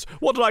homeless list.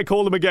 What did I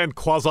call them again?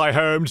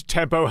 Quasi-homed,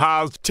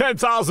 tempo-housed,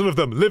 10,000 of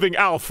them living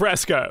al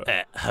fresco.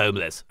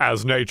 Homeless.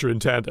 As nature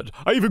intended.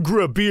 I even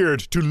grew a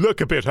beard to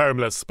look a bit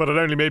homeless, but it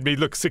only made me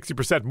look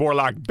 60% more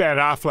like Ben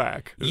Affleck.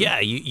 Yeah,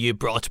 you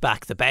brought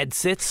back the bed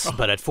sits,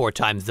 but at 4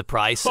 times the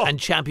price, and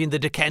championed the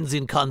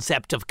Dickensian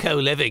concept of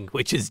co-living,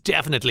 which is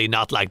definitely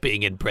not like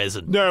being in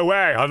prison. No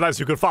way,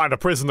 unless you could find a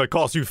prison that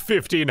costs you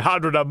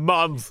 $1,500 a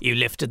month. You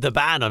lifted the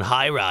ban on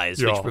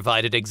high-rise, which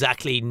provided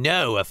exactly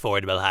no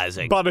affordable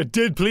housing. But it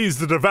did please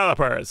the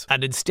developers.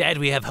 And instead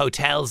we have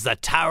hotels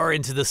that tower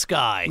into the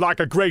sky.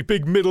 Like a great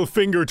big middle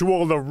finger to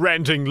all the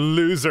renting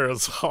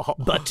losers.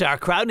 But our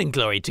crowning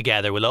glory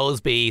together will always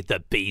be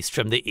the Beast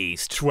from the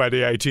East.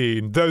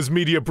 2018. Those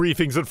media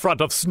briefings in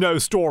front of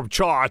snowstorm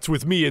charts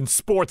with me in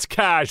sports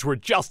cash were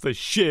just the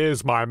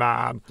shiz, my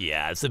man.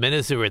 Yeah, as the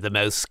minister with the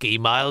most ski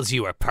miles,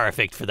 you were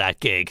perfect for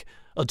that gig.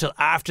 until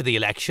after the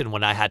election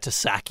when I had to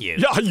sack you.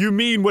 Yeah, you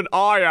mean when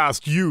I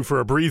asked you for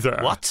a breather?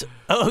 What?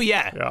 Oh,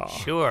 yeah. Yeah.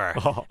 Sure.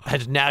 Oh.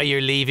 And now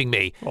you're leaving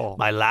me. Oh.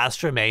 My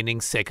last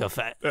remaining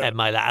sycophant and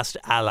my last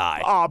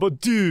ally. Ah, but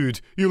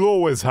dude, you'll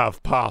always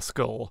have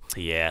Pascal.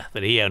 Yeah,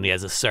 but he only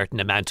has a certain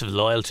amount of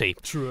loyalty.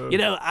 True. You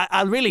know,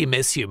 I'll really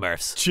miss you,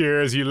 Murphs.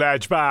 Cheers, you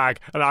ledge bag,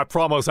 and I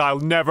promise I'll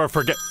never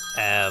forget.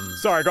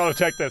 Sorry, gotta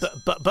take this.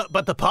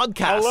 But the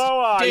podcast.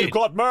 Hello, Dude, you've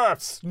got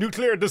Murphs,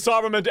 nuclear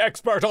disarmament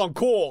expert on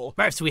coal.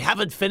 Murphs, we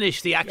haven't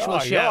finished the actual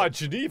show. Yeah,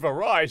 Geneva,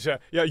 right.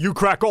 Yeah, you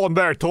crack on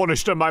there,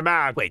 Tonishta, my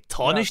man. Wait,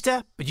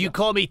 Tonishta? But you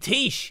call me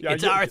Tish. Yeah,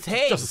 It's our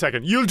thing. Just a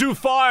second. You'll do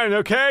fine,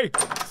 okay?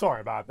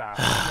 Sorry about that.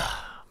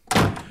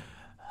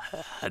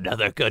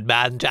 Another good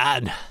man,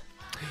 Dan.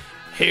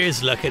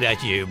 Here's looking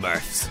at you,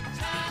 Murphs.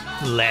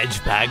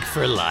 Ledge bag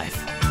for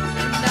life.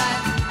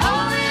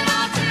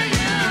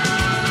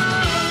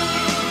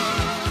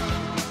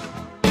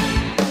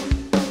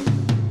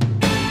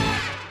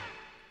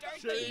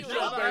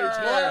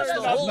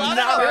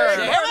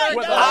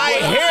 I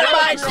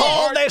hereby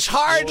call this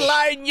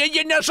hardline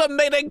unionism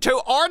meeting to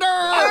order.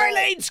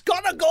 Arlene's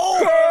gonna go.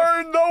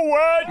 Burn the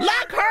witch!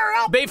 Lock her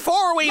up.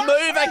 Before we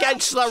move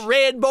against the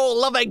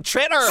rainbow-loving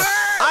traitor,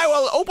 I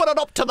will open it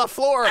up to the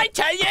floor. I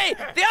tell you,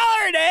 the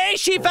other day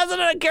she visited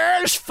a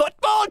girls'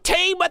 football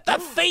team with the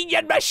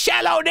fiend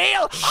Michelle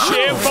O'Neill.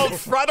 Shameful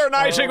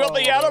fraternising with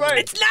the enemy.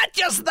 It's not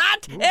just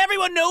that.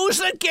 Everyone knows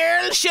that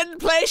girls shouldn't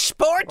play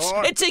sports.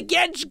 It's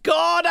against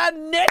God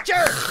and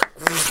nature.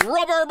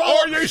 Rubber ball.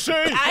 Oh, you see?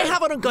 I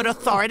have it on good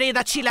authority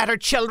that she let her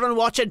children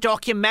watch a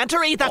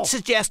documentary that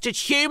suggested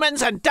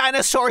humans and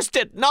dinosaurs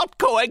did not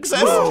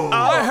coexist.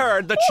 I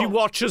heard that she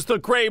watches the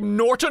Graham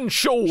Norton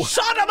show.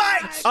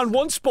 Sodomites! And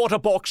once bought a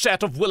box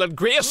set of Will and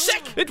Grace.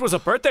 Sick! It was a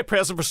birthday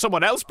present for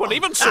someone else, but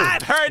even so.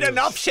 I've heard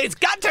enough. She's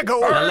got to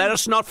go. And let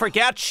us not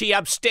forget, she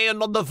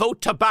abstained on the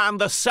vote to ban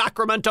the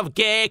sacrament of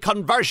gay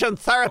conversion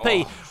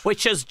therapy,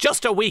 which is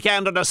just a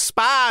weekend in a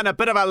spa and a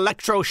bit of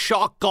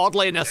electroshock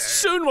godliness.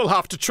 Soon we'll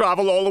have to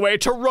travel all the way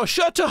to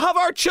Russia to have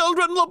our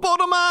children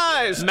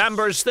lobotomized.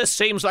 Members, this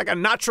seems like a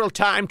natural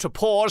time to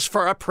pause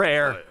for a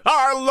prayer.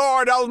 Our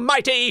Lord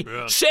Almighty,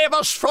 save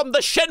us from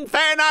the Sinn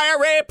Féin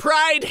IRA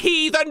pride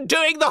heathen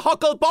doing the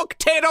Hucklebuck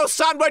Tato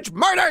sandwich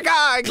murder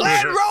gang.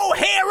 Glenroe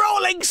hair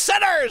rolling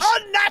sinners.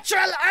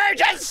 Unnatural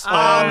urges.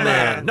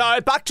 Amen. Now,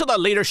 back to the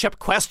leadership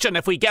question.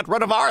 If we get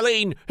rid of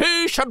Arlene,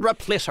 who should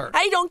replace her?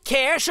 I don't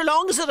care so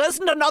long as it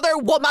isn't another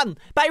woman.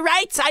 By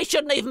rights, I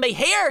shouldn't even be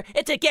here.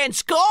 It's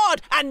against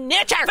God and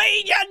nature.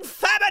 Vegan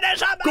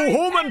feminism. Go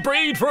home and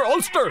breed for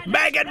Ulster.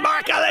 Meghan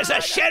Markle is a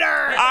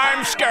shitter.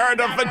 I'm scared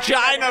of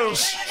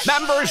vaginas.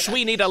 Members,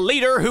 we need a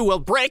leader who will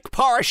break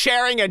power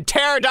sharing and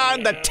tear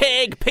down the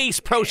Tague peace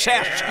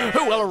process,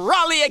 who will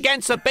rally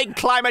against the big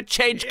climate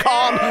change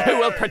con, who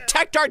will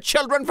protect our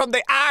children from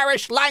the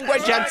Irish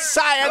language and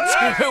science,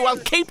 who will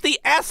keep the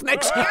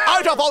ethnics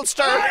out of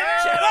Ulster.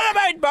 What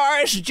about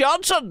Boris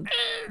Johnson?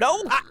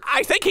 No,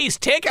 I think he's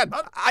taken.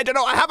 I don't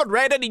know, I haven't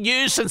read any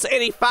news since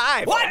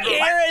 85. What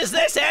year is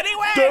this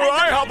anyway? Do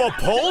I have a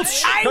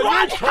pulse? I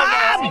want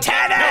ham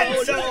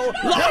tenants!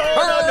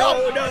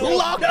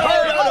 Lock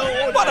her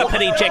up! What a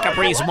pity Jacob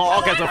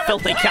Rees-Mogg is a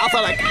filthy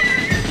Catholic.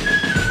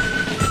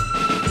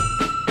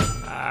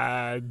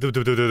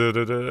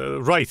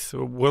 Right,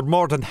 we're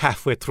more than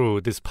halfway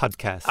through this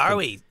podcast. Are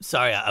we?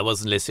 Sorry, I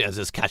wasn't listening. I was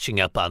just catching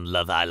up on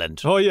Love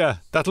Island. Oh yeah,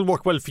 that'll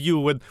work well for you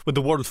when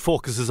the world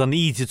focuses on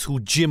idiots who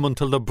gym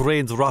until their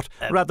brains rot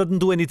rather than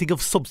do anything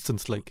of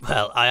substance like.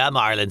 Well, I am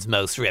Ireland's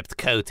most ripped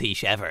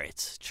coatiche ever.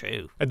 It's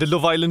true. And the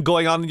Love Island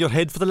going on in your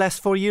head for the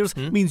last 4 years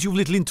means you've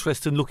little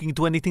interest in looking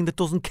into anything that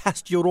doesn't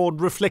cast your own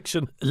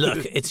reflection.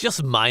 Look, it's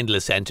just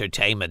mindless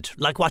entertainment,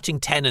 like watching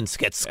tenants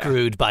get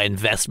screwed by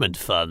investment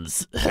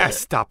funds.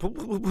 Stop.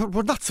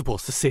 We're not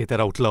supposed to say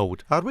that out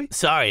loud, are we?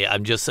 Sorry,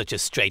 I'm just such a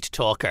straight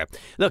talker.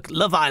 Look,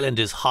 Love Island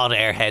is hot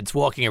airheads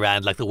walking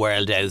around like the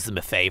world owes them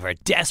a favour,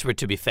 desperate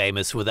to be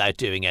famous without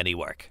doing any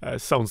work.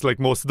 Sounds like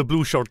most of the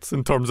blue shirts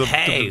in terms of...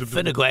 Hey,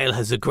 Fine Gael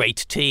has a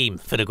great team.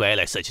 Fine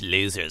Gael are such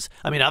losers.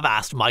 I mean, I've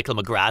asked Michael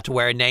McGrath to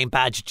wear a name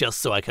badge just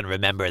so I can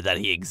remember that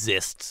he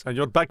exists. And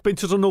your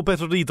backbenchers are no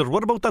better either.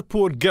 What about that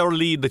poor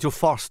girlie that you're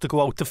forced to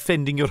go out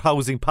defending your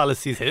housing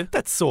policies? Who?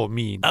 That's so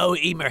mean. Oh,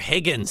 Emer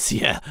Higgins.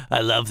 Yeah,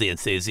 I love the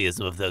enthusiasm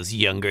of those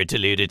younger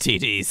deluded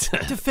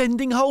TDs.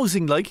 Defending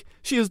housing, like?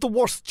 She has the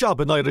worst job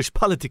in Irish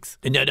politics.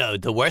 No,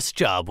 the worst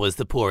job was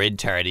the poor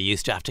intern who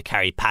used to have to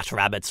carry Pat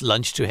Rabbit's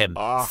lunch to him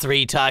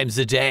 3 times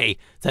a day,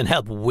 then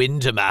help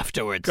wind him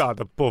afterwards. God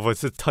above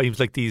us, at times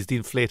like these, the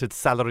inflated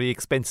salary,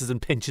 expenses and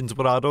pensions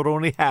were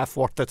only half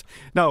worth it.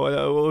 Now,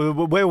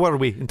 where were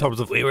we in terms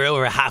of... We were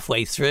over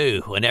halfway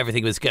through when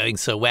everything was going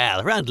so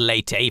well, around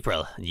late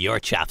April. Your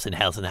chaps in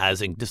Health and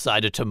Housing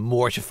decided to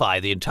mortify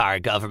the entire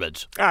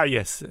government. Ah,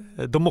 yes,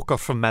 the mucker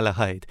from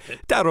Malahide.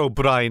 Darragh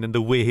O'Brien and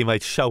the way he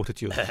might shout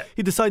at you.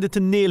 He decided to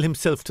nail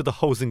himself to the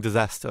housing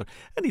disaster,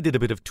 and he did a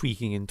bit of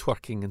tweaking and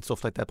twerking and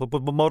stuff like that. But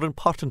more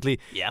importantly,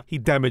 he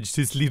damaged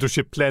his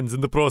leadership plans in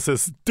the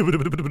process.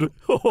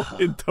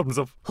 In terms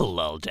of...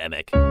 Lol,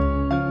 Demick.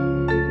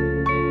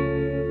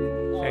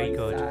 Very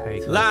good, very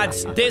good.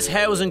 Lads, this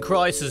housing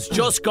crisis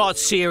just got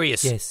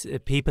serious. Yes,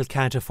 people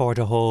can't afford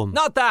a home.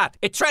 Not that.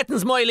 It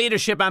threatens my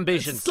leadership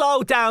ambitions.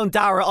 Slow down,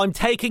 Dara. I'm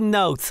taking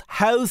notes.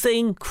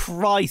 Housing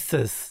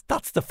crisis.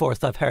 That's the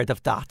first I've heard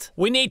of that.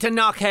 We need to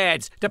knock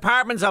heads.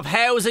 Departments of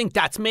Housing,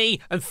 that's me,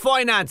 and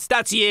Finance,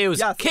 that's you.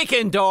 Yes. Kick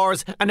in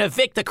doors and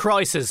evict the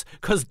crisis,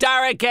 because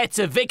Dara gets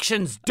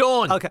evictions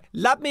done. Okay,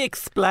 let me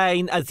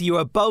explain, as you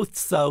are both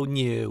so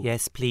new.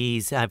 Yes,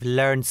 please. I've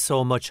learned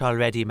so much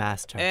already,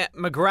 Master.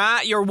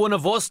 McGrath, you're one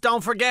of us,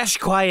 don't forget. Shh,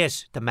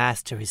 quiet. The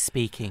Master is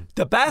speaking.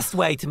 The best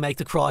way to make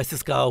the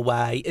crisis go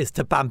away is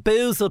to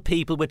bamboozle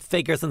people with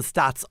figures and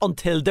stats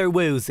until they're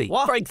woozy.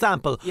 What? For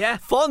example, Yeah.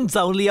 funds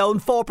only own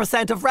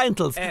 4% of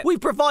rentals. We've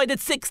provided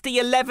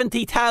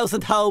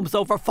 70,000 homes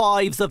over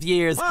 5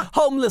 years.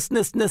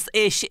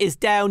 Homelessness-ish is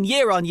down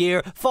year on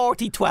year,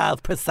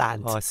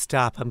 12%. Oh,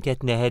 stop. I'm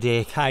getting a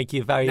headache. Thank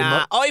you very Nah,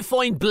 much. I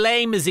find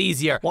blame is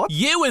easier. What?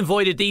 You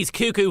invited these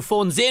cuckoo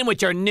funds in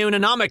with your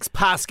Noonanomics,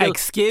 Pascal.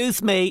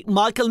 Excuse me,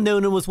 Michael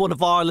Noonan was one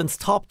of Ireland's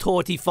top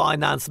 30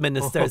 finance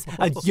ministers,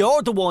 and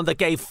you're the one that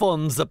gave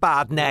funds a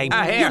bad name.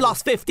 Here. You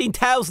lost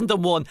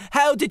 15,001.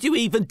 How did you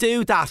even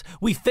do that?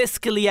 We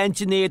fiscally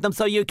engineered them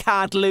so you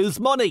can't lose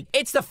money.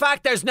 It's the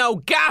fact there's no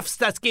gaffs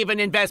that's given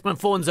investment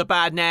funds a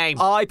bad name.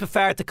 I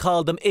prefer to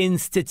call them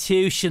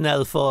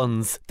institutional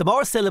funds. The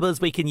more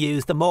syllables we can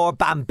use, the more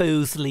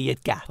bamboozly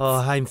it gets. Oh,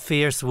 I'm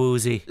fierce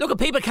woozy. Look,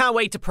 people can't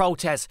wait to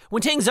protest.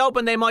 When things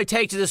open, they might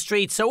take to the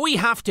streets, so we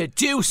have to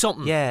do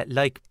something. Yeah,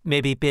 like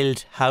maybe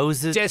build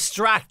houses.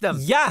 Distract them.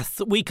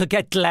 Yes, we could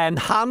get Glenn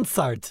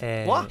Hansard.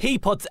 What? He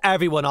puts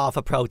everyone off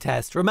a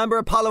protest. Remember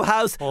Apollo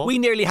House? We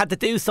nearly had to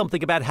do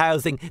something about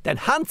housing. Then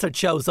Hansard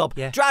shows up,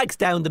 drags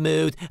down the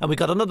mood, and we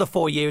got another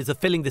 4 years of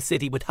filling the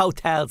city with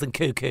hotels and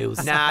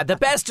cuckoos. Nah, the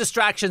best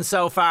distraction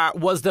so far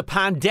was the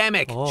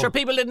pandemic. Sure,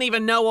 people didn't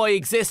even know I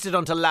existed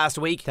until last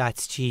week.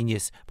 That's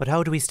genius. But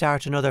how do we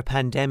start another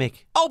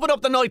pandemic? Open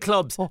up the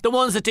nightclubs, the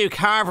ones that do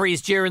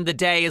carveries during the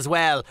day as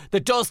well. The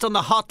dust on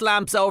the hot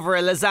lamps over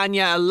a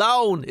lasagna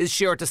alone is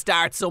sure to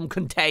start some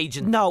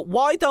contagion. No,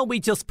 why don't we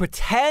just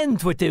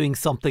pretend we're doing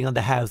something on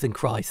the housing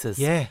crisis?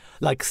 Yeah.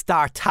 Like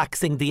start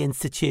taxing the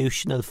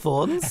institutional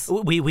funds?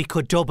 We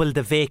could double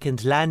the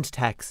vacant land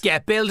tax.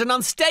 Get building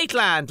on state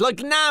land,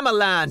 like Nama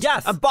land.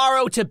 Yes. And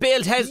borrow to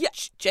build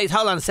houses. Jeez,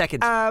 hold on a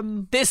second.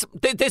 This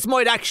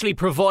might actually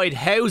provide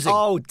housing.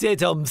 Oh,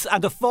 diddums.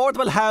 And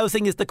affordable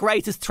housing is the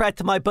greatest threat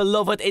to my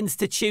beloved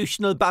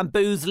institutional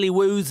bamboozly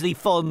woozly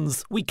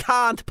funds. We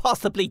can't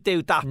possibly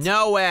do that.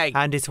 No way.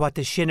 And it's what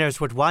the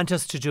shinners would want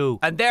us to do.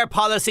 And their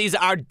policies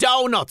are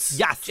donuts.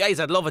 Yes. Jeez,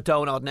 I'd love a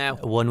donut now.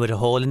 One with a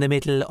hole in the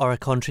middle, or a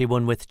country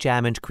one with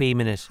jam and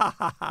cream in it.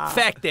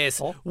 Feck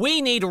this.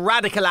 We need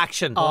radical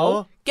action.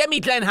 Get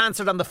me Glenn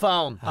Hansard on the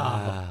phone.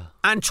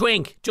 And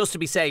Twink, just to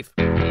be safe.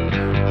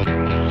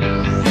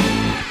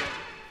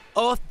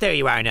 Oh, there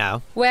you are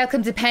now.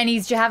 Welcome to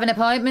Penny's. Do you have an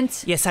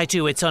appointment? Yes, I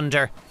do. It's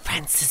under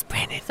Francis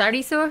Brennan.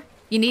 Sorry, sir.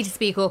 You need to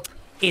speak up.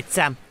 It's,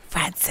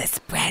 Francis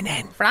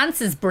Brennan.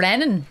 Francis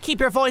Brennan. Keep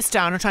your voice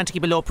down. I'm trying to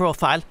keep a low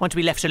profile. Want to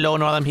be left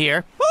alone while I'm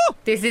here. Oh,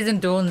 this isn't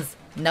Duns.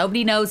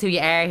 Nobody knows who you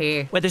are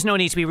here. Well, there's no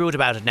need to be rude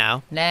about it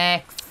now.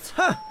 Next.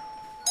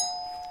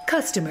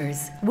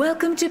 Customers,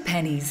 welcome to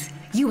Penny's.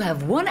 You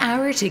have 1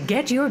 hour to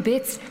get your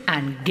bits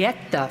and get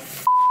the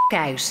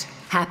out.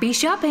 Happy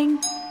shopping.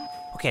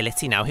 Okay,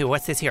 let's see now. Here,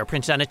 what's this here?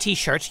 Printed on a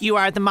t-shirt. You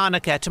are the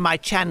Monica to my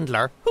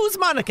Chandler. Who's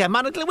Monica?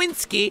 Monica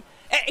Lewinsky?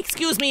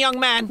 Excuse me, young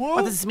man.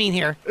 What does this mean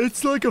here?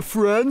 It's like a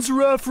Friends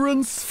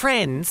reference.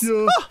 Friends?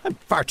 Yeah. Oh, I'm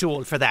far too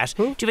old for that.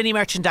 Do you have any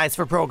merchandise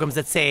for programmes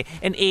that say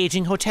an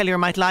ageing hotelier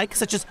might like,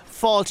 such as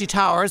Faulty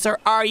Towers or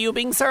Are You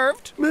Being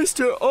Served?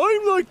 Mister,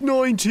 I'm like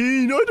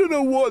 19. I don't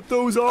know what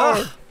those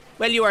are.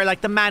 Well, you are like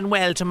the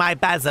Manuel to my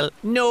Basil.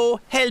 No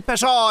help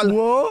at all.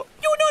 What?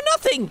 You know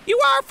nothing. You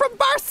are from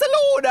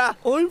Barcelona.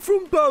 I'm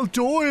from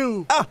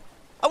Baldoyle.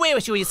 Away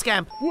with you, you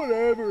scamp.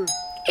 Whatever.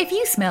 If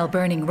you smell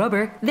burning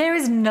rubber, there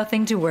is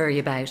nothing to worry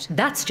about.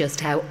 That's just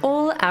how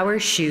all our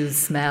shoes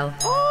smell.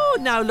 Oh,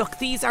 now look,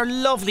 these are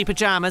lovely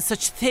pyjamas.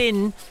 Such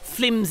thin,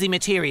 flimsy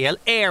material.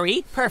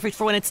 Airy, perfect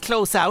for when it's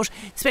close out.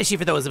 Especially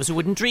for those of us who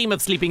wouldn't dream of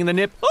sleeping in the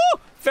nip. Oh,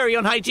 very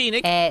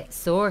unhygienic.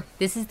 Sir,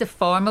 this is the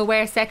formal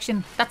wear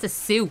section. That's a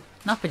suit,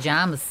 not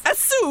pyjamas. A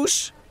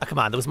suit? Oh, come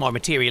on, there was more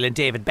material in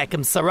David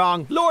Beckham's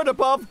sarong. Lord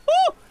above.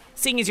 Oh!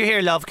 Seeing as you're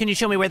here, love, can you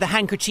show me where the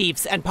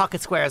handkerchiefs and pocket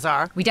squares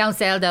are? We don't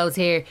sell those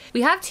here.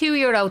 We have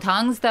 €2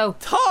 thongs though.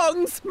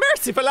 Thongs?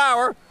 Merciful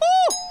hour.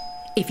 Oh!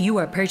 If you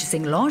are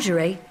purchasing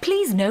lingerie,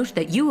 please note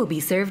that you will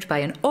be served by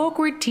an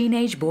awkward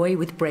teenage boy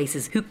with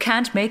braces who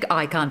can't make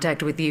eye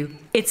contact with you.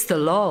 It's the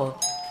law.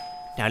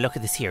 Now look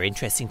at this here,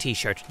 interesting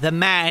t-shirt. The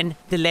man,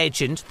 the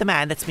legend, the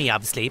man, that's me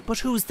obviously, but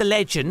who's the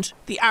legend?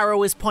 The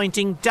arrow is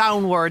pointing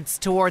downwards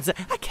towards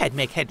I can't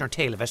make head nor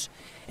tail of it.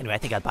 Anyway, I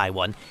think I'll buy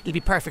one. It'll be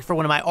perfect for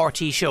one of my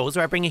RT shows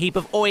where I bring a heap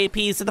of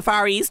OAPs to the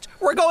Far East.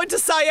 We're going to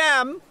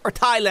Siam! Or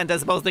Thailand, I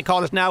suppose they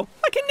call it now.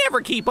 I can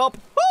never keep up.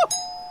 Oh!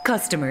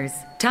 Customers,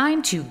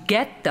 time to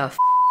get the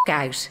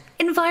out.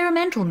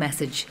 Environmental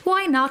message.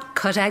 Why not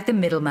cut out the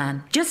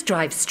middleman? Just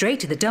drive straight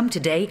to the dump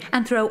today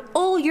and throw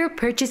all your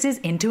purchases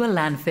into a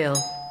landfill.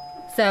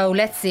 So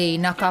let's see,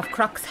 knock off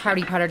Crocs,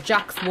 Harry Potter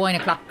jocks, wine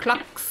o'clock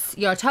clocks.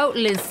 Your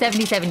total is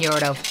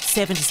 €77.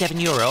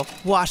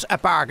 €77? What a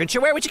bargain.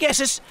 Sure, where would you get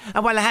it?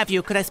 And while I have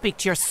you, could I speak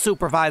to your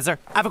supervisor?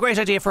 I have a great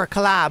idea for a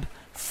collab.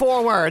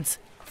 4 words.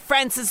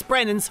 Francis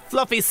Brennan's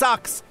Fluffy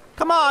Socks.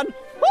 Come on.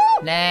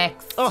 Woo!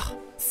 Next. Oh,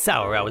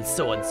 sour owl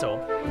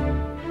so-and-so.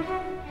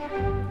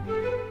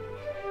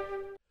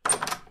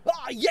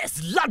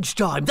 Yes,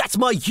 lunchtime. That's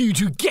my cue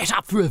to get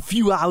up for a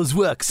few hours'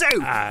 work. So,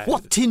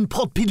 what tin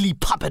pot piddly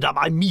puppet am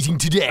I meeting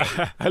today?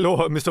 Hello,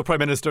 Mr. Prime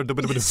Minister.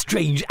 A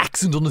strange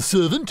accent on the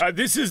servant.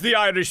 This is the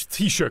Irish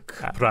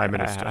Taoiseach, Prime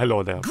Minister.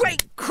 Hello there.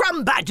 Great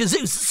crumb badgers.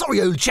 Oh, sorry,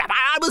 old chap.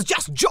 I was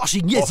just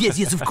joshing.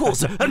 Yes, of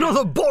course.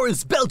 Another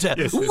Boris Belter.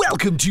 Yes.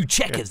 Welcome to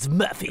Checkers,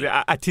 Murphy.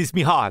 Tis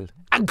me hall.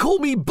 And call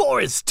me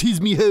Boris, tis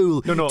me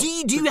hole. No. Do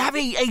you have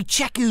a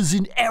Checkers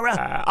in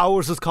error?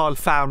 Ours is called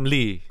Farm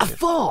Lee. A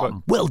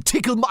farm? Well,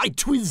 tickle my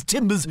twiz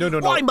timbers. No.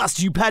 Why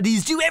must you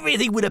paddies do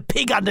everything with a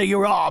pig under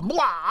your arm?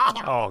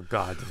 Oh,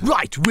 God.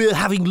 Right, we're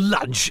having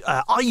lunch.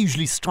 I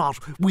usually start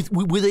with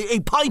a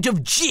pint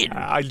of gin.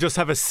 I'll just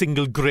have a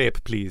single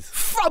grape, please.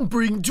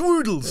 Frumpering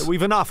doodles.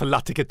 We've an awful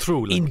lot to get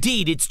through.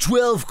 Indeed, it's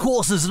 12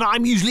 courses and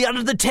I'm usually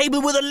under the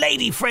table with a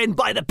lady friend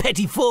by the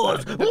petit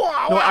fours. No,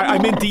 I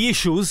meant the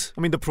issues.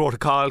 I mean the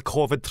protocol,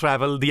 COVID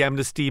travel, the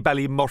amnesty,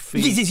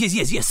 Ballymurphy.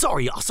 Yes.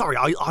 Sorry,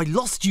 I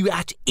lost you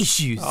at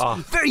issues.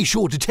 Very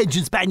short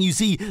attention span, you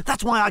see.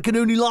 That's why I can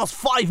only last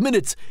 5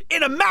 minutes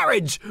in a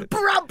marriage.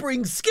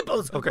 Brumpering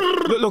skippers. Okay,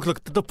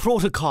 look, the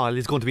protocol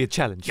is going to be a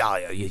challenge.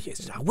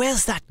 Yes. Now,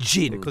 where's that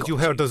gin? Because you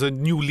heard there's a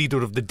new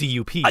leader of the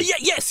DUP.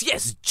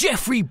 Yes,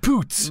 Jeffrey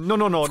Poots.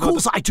 No. Of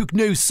course, I took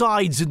no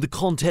sides in the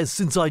contest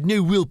since I'd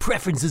no real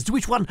preference as to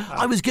which one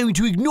I was going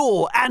to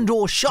ignore and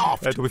or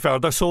shaft. To be fair,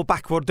 they're so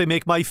backward they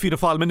make my Fianna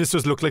Fáil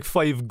ministers look like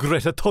 5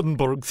 Greta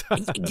Thunbergs.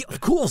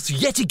 Of course,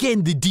 yet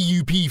again the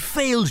DUP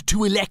failed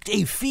to elect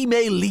a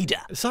female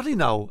leader. Sorry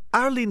now,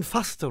 Arlene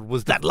Foster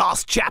was That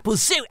last chap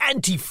was so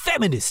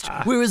anti-feminist,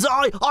 whereas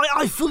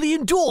I fully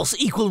endorse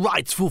equal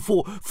rights for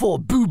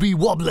booby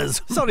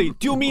wobblers. Sorry,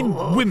 do you mean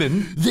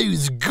women?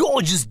 Those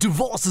gorgeous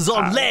divorces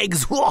on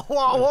legs.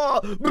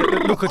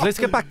 Look, let's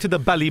get back to the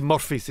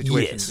Ballymurphy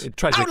situation. Yes.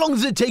 Tragic. How long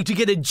does it take to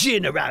get a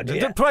gin around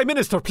here? The Prime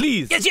Minister,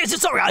 please.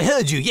 Yes, sorry, I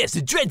heard you. Yes,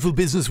 the dreadful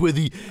business where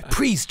the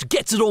priest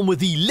gets it on with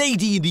the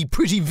lady in the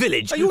pretty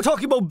village. Are you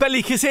talking about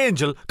Belly Kiss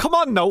Angel? Come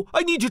on now,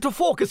 I need you to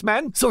focus,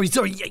 man. Sorry,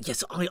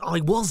 yes,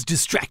 I was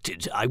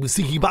distracted. I was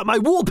thinking about my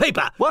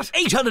wallpaper. What?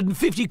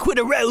 850 quid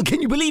a roll,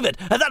 can you believe it?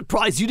 At that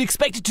price, you'd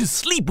expect it to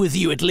sleep with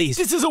you at least.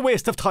 This is a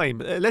waste of time.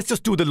 Let's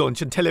just do the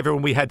lunch and tell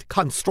everyone we had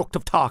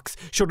constructive talks.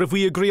 Sure, if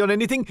we agree on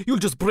anything, you'll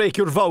just break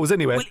your vows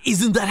anyway. Well,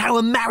 isn't that how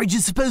a marriage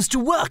is supposed to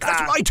work?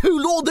 That's what I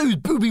told all those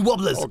booby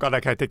wobblers. Oh God, I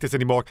can't take this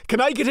anymore.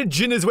 Can I get a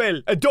gin as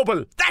well? A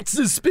double? That's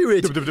the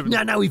spirit.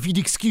 Now, if you'd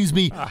excuse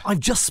me, I've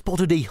just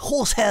spotted a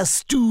horsehair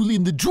stool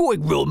in the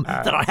drawing room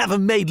that I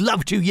haven't made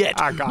love to yet.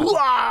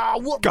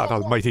 God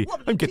almighty,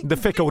 I'm getting the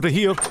feck out of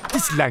here.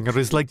 This Langer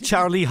is like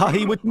Charlie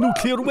Haughey with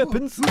nuclear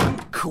weapons.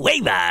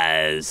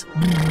 Quavers!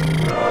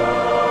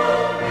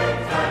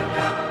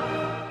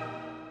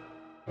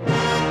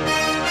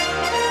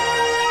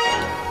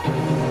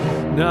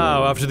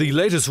 Now, after the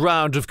latest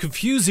round of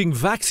confusing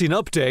vaccine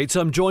updates,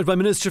 I'm joined by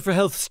Minister for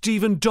Health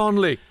Stephen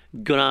Donnelly.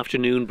 Good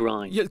afternoon,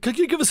 Brian. Yeah, can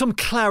you give us some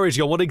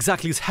clarity on what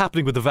exactly is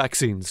happening with the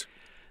vaccines?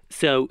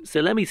 So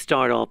let me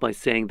start off by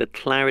saying that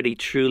clarity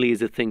truly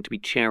is a thing to be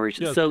cherished.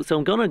 Yes. So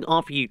I'm going to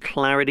offer you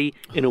clarity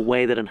in a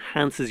way that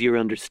enhances your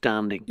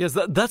understanding. Yes,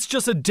 that's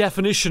just a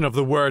definition of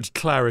the word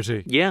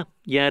clarity. Yeah,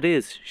 it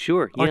is.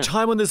 Sure. Our Yeah.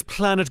 time on this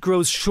planet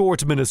grows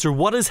short, Minister.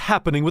 What is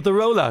happening with the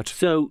rollout?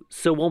 So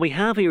what we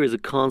have here is a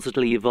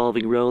constantly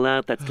evolving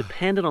rollout that's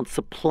dependent on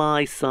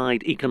supply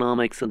side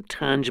economics and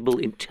tangible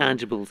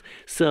intangibles.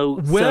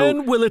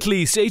 When will at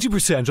least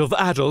 80% of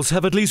adults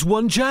have at least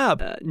one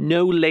jab?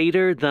 No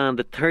later than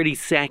the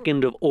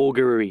 32nd of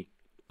Augury.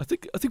 I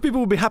think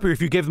people would be happier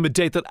if you gave them a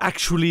date that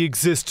actually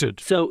existed.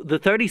 So the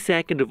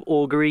 32nd of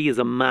Augury is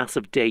a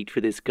massive date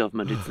for this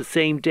government. It's the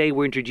same day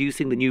we're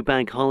introducing the new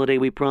bank holiday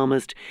we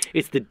promised.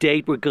 It's the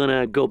date we're going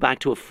to go back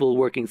to a full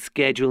working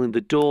schedule in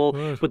the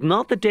Dáil, but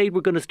not the date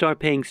we're going to start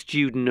paying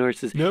student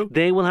nurses. No.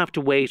 They will have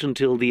to wait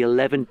until the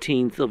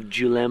 11th of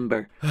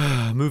Julember.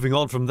 Moving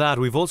on from that,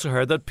 we've also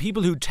heard that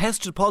people who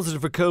tested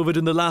positive for COVID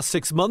in the last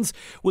 6 months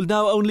will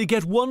now only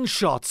get one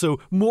shot,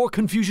 so more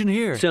confusion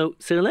here. So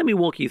let me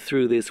walk you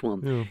through this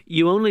one. Yeah.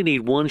 You only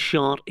need one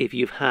shot if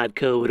you've had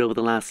COVID over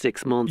the last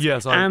 6 months.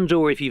 Yes, and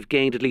or if you've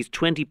gained at least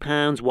 20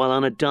 pounds while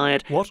on a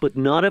diet. What? But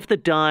not if the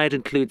diet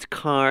includes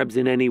carbs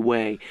in any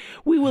way.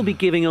 We will be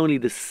giving only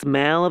the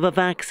smell of a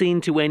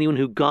vaccine to anyone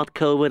who got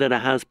COVID at a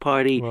house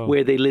party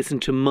where they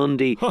listened to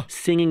Monday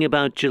singing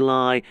about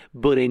July,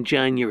 but in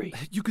January.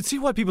 You can see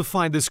why people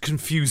find this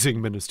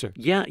confusing, Minister.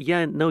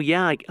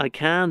 I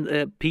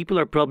can. People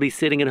are probably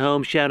sitting at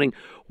home shouting,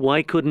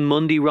 why couldn't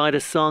Monday write a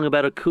song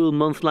about a cool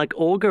month like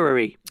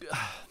Augury?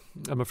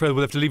 I'm afraid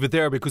we'll have to leave it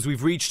there because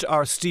we've reached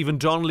our Stephen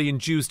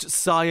Donnelly-induced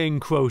sighing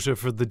quota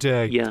for the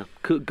day. Yeah,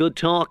 good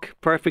talk.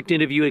 Perfect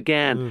interview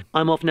again.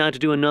 I'm off now to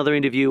do another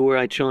interview where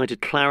I try to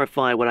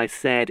clarify what I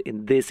said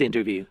in this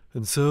interview.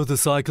 And so the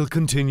cycle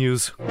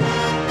continues.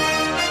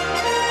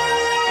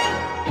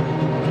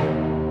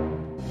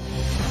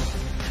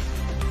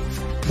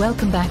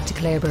 Welcome back to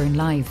Clareburn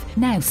Live.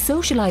 Now,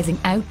 socialising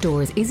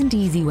outdoors isn't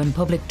easy when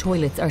public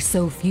toilets are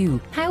so few.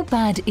 How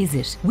bad is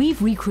it?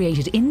 We've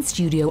recreated in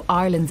studio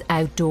Ireland's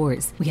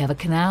outdoors. We have a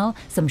canal,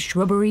 some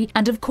shrubbery,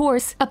 and of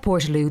course, a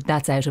portaloo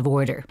that's out of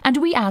order. And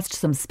we asked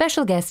some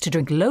special guests to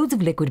drink loads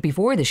of liquid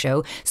before the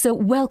show, so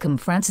welcome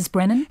Francis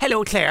Brennan.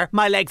 Hello, Claire.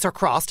 My legs are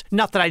crossed.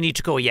 Not that I need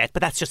to go yet, but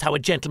that's just how a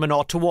gentleman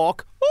ought to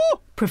walk. Oh!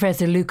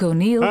 Professor Luke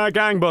O'Neill.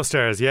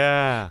 Gangbusters,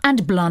 yeah.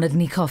 And Blonid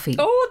Ní Coffey.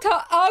 Oh,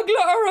 ta agla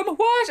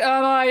what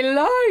am I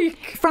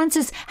like?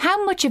 Francis,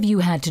 how much have you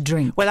had to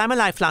drink? Well, I'm a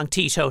lifelong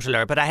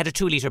teetotaler, but I had a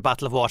 2-litre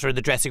bottle of water in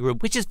the dressing room,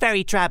 which is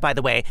very drab, by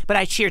the way, but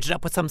I cheered it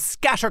up with some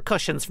scatter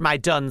cushions from my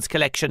Dunn's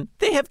collection.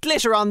 They have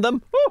glitter on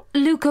them. Oh.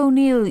 Luke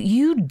O'Neill,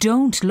 you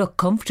don't look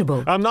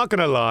comfortable. I'm not going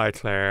to lie,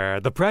 Claire.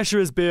 The pressure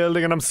is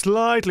building and I'm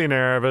slightly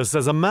nervous,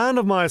 as a man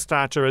of my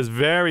stature has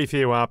very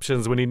few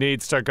options when he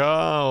needs to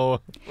go.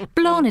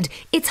 Blonid,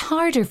 it's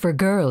harder for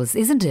girls,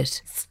 isn't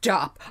it?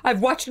 Stop. I've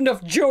watched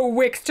enough Joe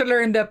Wicks to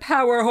learn the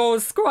power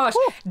hose squat.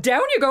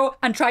 Down you go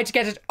and try to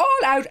get it all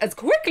out as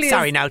quickly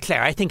Sorry now,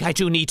 Claire. I think I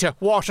do need to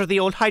water the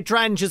old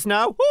hydrangeas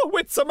now.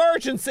 With some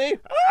urgency.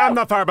 I'm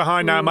not far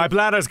behind now. My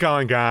bladder's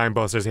going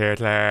gangbusters here,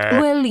 Claire.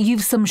 Well,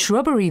 you've some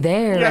shrubbery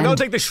there. Yeah, I don't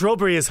think the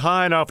shrubbery is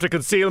high enough to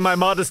conceal my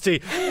modesty.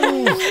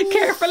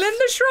 Careful in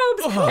the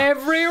shrubs.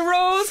 Every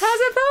rose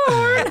has a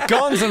thorn.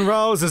 Guns and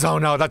Roses. Oh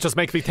no, that just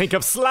makes me think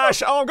of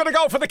Slash. Oh, I'm going to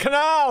go for the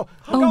canal.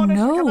 Oh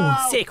no.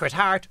 Sacred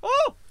Heart.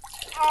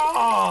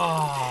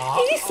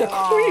 He's a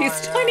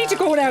Christ. I need to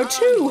go now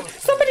too.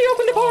 Somebody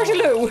open the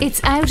portaloo.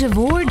 It's out of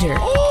order.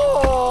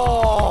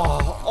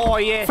 Oh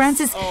yes.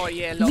 Francis,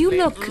 yeah, you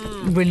look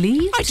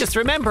relieved. I just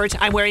remembered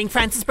I'm wearing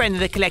Francis Brennan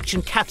the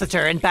Collection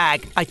catheter and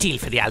bag. Ideal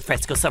for the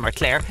alfresco summer,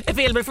 Claire.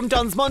 Available from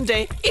Dunn's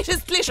Monday. It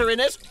has glitter in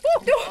it.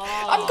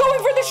 I'm going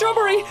for the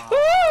shrubbery.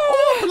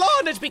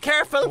 Blonde, be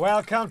careful.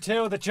 Welcome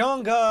to the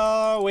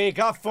jungle. We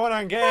got fun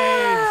and games.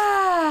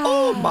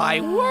 Oh my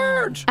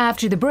word.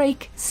 After the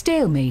break,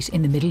 stalemate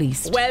in the Middle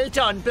East. Well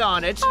done,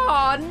 Blonde.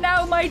 Oh,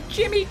 now my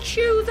Jimmy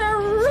Choos are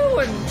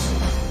ruined.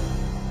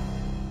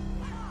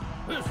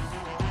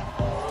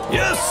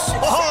 Yes!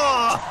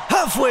 Aha!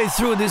 Halfway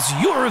through this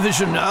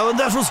Eurovision now, and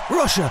that was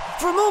Russia.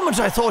 For a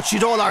moment I thought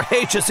she'd all our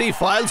HSE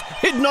files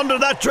hidden under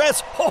that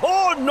dress.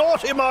 Oh,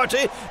 naughty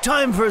Marty!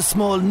 Time for a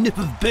small nip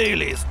of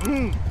Bailey's.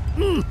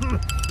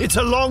 It's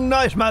a long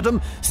night, madam.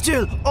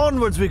 Still,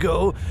 onwards we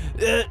go.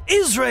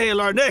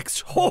 Israel are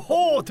next.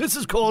 This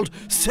is called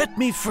Set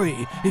Me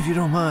Free, if you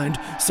don't mind.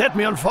 Set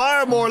me on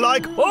fire, more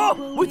like.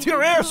 With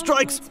your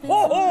airstrikes.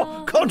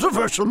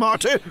 Controversial,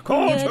 Marty.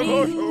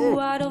 Controversial.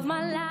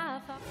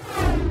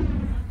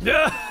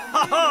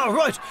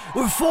 Right,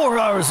 we're 4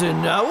 hours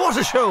in now. What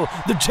a show.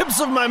 The tips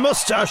of my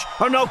moustache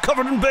are now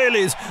covered in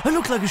Baileys. I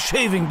look like a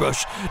shaving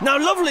brush. Now,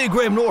 lovely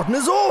Graham Norton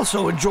is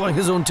also enjoying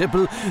his own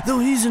tipple, though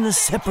he's in a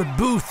separate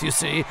booth, you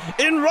see.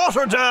 In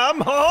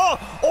Rotterdam,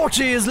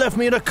 Orty has left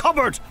me in a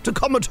cupboard to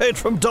commentate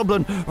from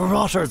Dublin.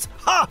 Rotters.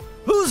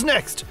 Who's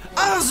next?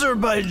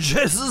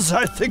 Azerbaijan.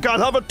 I think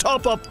I'll have a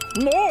top-up.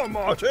 More,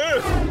 Marty.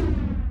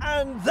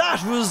 And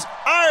that was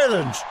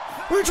Ireland.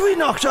 Weren't we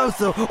knocked out,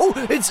 though? Oh,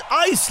 it's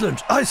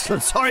Iceland.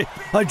 Iceland, sorry.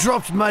 I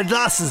dropped my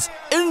glasses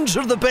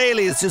into the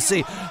Baileys, you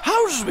see.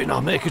 How did we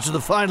not make it to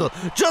the final?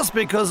 Just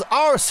because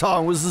our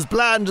song was as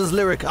bland as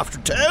Lyric After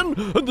 10,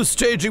 and the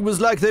staging was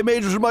like they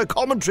made it in my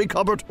commentary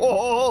cupboard.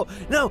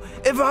 Now,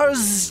 if our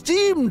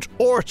esteemed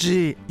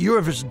Orty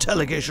Eurovision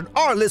delegation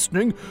are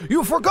listening,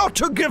 you forgot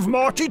to give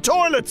Marty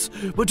toilets.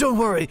 But don't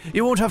worry,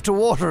 you won't have to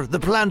water the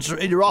planter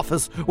in your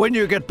office when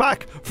you get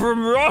back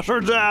from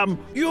Rotterdam.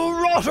 You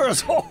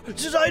rotters!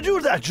 Did I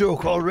do that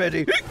joke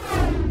already?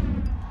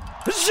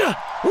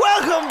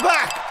 Welcome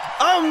back!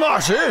 I'm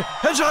Marty, and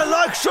I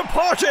like to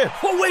party.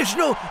 Oh, wait,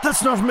 no,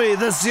 that's not me.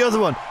 That's the other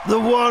one. The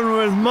one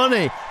with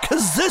money.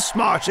 Because this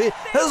Marty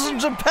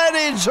hasn't a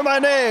penny to my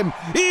name.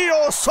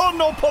 Io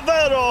sono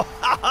povero.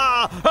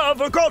 I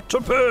forgot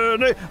a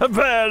penny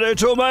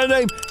to my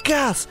name.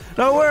 Gas.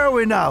 Now, where are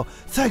we now?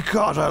 Thank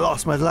God I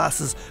lost my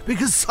glasses,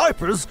 because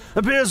Cyprus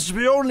appears to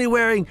be only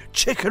wearing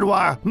chicken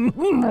wire.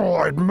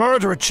 I'd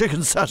murder a chicken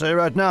satay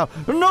right now.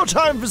 No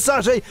time for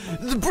satay.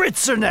 The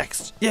Brits are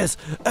next. Yes,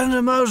 and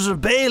I'm out of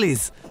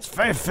Baileys. It's a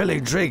very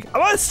filling drink.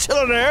 Am I still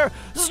on air?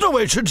 There's no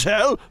way to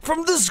tell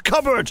from this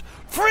cupboard.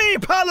 Free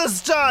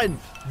Palestine!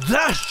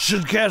 That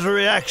should get a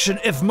reaction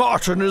if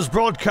Martin is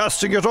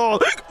broadcasting at all.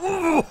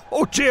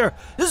 Oh dear,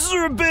 is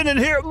there a bin in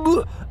here?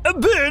 A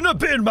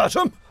bin,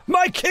 madam.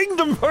 My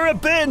kingdom for a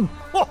bin.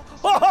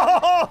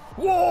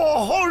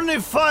 Only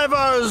 5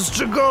 hours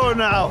to go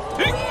now.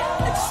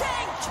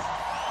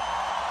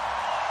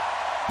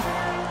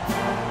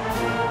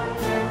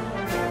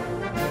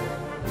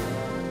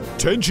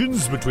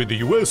 Tensions between the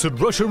US and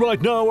Russia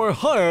right now are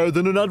higher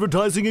than an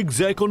advertising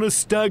exec on a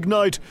stag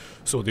night.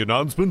 So the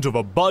announcement of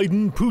a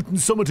Biden-Putin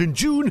summit in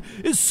June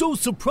is so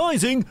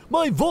surprising,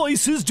 my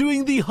voice is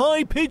doing the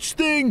high-pitched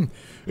thing.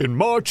 In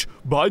March,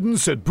 Biden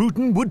said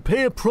Putin would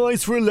pay a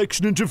price for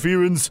election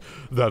interference.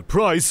 That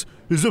price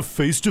is a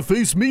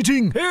face-to-face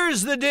meeting.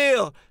 Here's the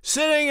deal.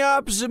 Sitting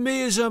opposite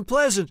me is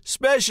unpleasant,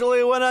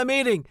 especially when I'm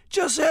eating.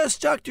 Just ask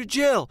Dr.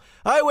 Jill.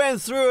 I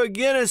went through a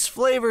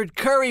Guinness-flavoured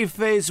curry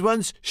phase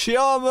once. She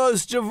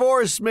almost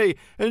divorced me.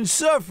 And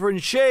suffering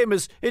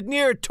Seamus, it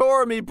near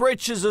tore me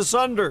britches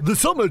asunder. The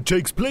summit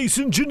takes place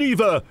in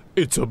Geneva.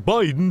 It's a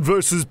Biden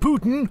versus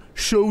Putin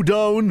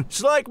showdown.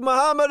 It's like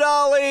Muhammad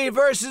Ali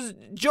versus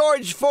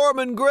George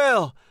Foreman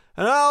Grill.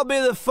 And I'll be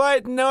the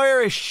fighting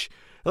Irish.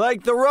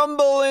 Like the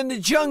rumble in the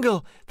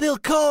jungle, they'll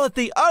call it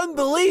the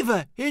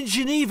Unbeliever in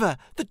Geneva,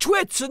 the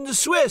Twits and the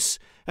Swiss,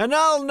 and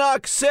I'll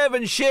knock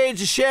 7 shades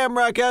of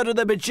shamrock out of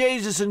the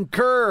bejesus and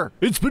cur.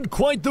 It's been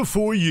quite the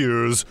 4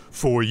 years.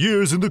 4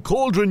 years in the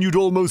cauldron, you'd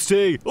almost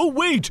say. Oh,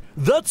 wait,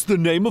 that's the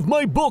name of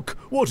my book.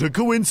 What a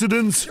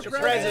coincidence. Mr.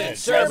 President,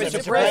 sir,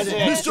 Mr.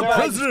 President. Mr.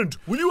 President,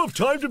 will you have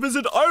time to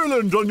visit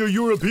Ireland on your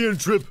European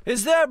trip?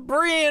 Is that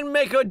Brian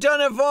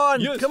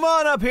McOdonovan? Yes. Come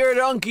on up here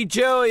to Unky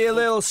Joe, you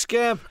little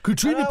scamp.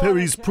 Katrina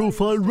Perry's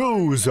profile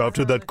rose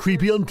after that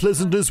creepy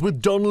unpleasantness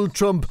with Donald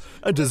Trump.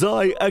 And as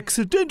I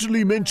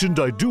accidentally mentioned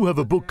I do have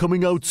a book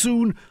coming out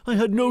soon, I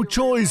had no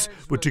choice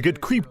but to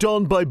get creeped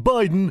on by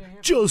Biden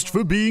just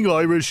for being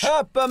Irish.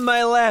 Up on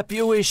my lap,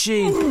 you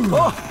wishing.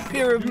 Oh,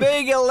 you're as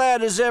big a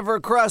lad as ever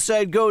a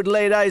cross-eyed goat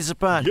laid eyes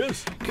upon.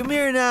 Yes. Come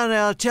here now and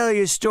I'll tell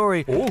you a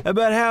story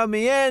about how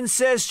me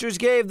ancestors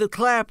gave the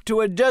clap to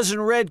a dozen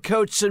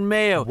redcoats in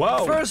Mayo.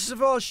 Wow. First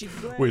of all,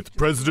 With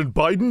President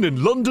Biden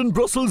in London,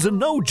 Brussels and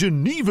now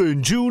Geneva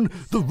in June,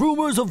 the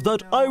rumours of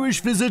that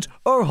Irish visit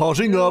are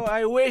hotting up.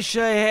 I wish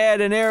I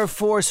had an Air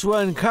Force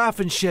One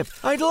coffin ship.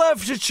 I'd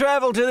love to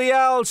travel to the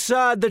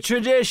outside the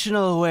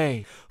traditional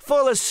way,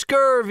 full of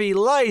scurvy,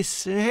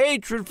 lice, and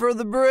hatred for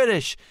the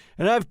British.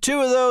 And I've 2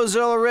 of those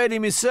already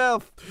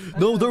myself.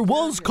 Now, there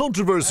was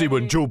controversy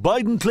when Joe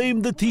Biden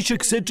claimed that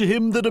Taoiseach said to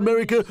him that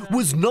America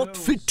was not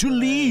fit to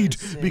lead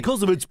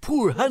because of its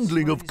poor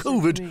handling of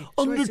COVID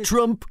under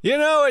Trump. You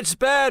know, it's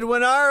bad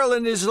when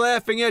Ireland is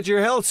laughing at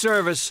your health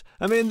service.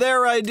 I mean,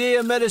 their idea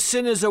of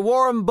medicine is a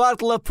warm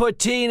bottle of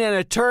poutine and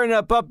a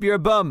turnip up your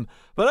bum.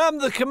 But I'm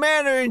the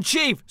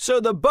commander-in-chief, so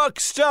the buck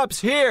stops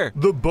here.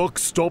 The buck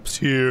stops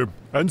here.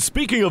 And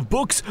speaking of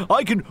books,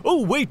 I can...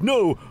 Oh, wait,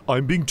 no.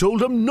 I'm being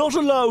told I'm not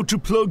allowed to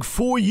plug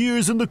 4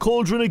 Years in the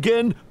Cauldron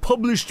again,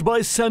 published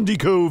by Sandy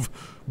Cove.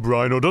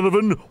 Brian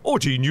O'Donovan,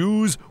 RT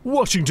News,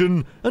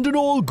 Washington, and in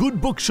all good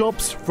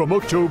bookshops from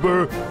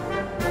October.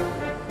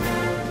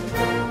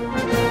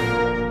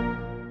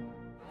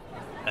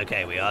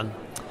 Okay, we on?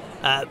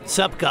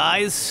 Sup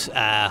guys,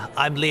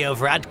 I'm Leo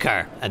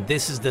Varadkar, and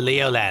this is the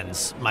Leo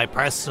Lens, my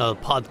personal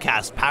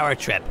podcast power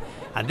trip.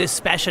 And this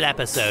special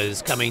episode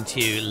is coming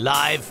to you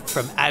live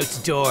from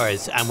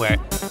outdoors, and we're...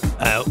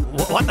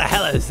 what the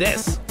hell is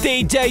this?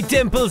 DJ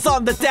Dimples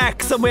on the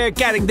decks, and we're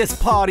getting this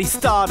party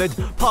started.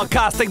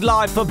 Podcasting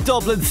live from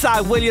Dublin,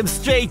 South William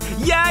Street.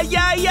 Yeah!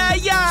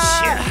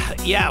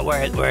 Yeah,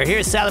 we're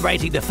here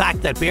celebrating the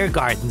fact that Beer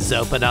Garden's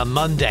open on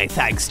Monday,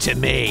 thanks to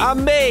me.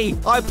 And me,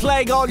 I'm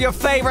playing all your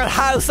favourite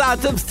house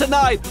anthems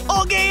tonight.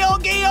 Oogie,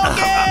 oogie,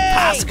 oogie!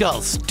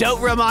 Pascals,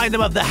 don't remind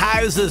them of the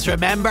houses,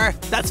 remember?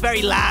 That's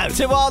very loud.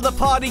 To all the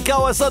party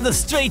goers on the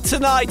street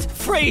tonight,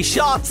 free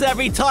shots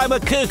every time a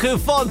Cuckoo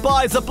Fund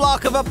buys a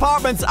block of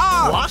apartments.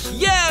 What?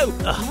 You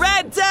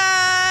ready?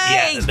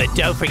 Yeah, but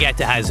don't forget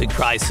the housing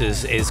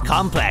crisis is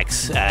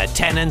complex.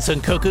 Tenants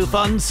and cuckoo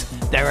funds,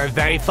 there are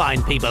very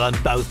fine people on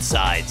both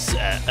sides.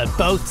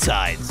 Both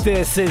sides.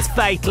 This is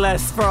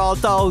fateless for all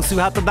those who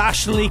had the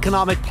National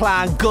Economic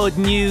Plan good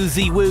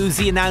newsy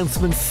woozy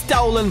announcements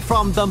stolen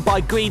from them by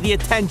greedy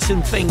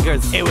attention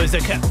fingers. It was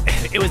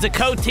a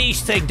co-teach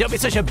thing. Don't be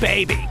such a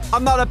baby.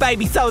 I'm not a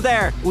baby, so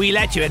there. We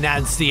let you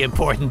announce the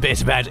important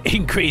bit about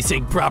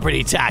increasing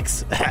property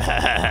tax.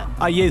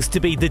 I used to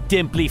be the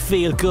dimply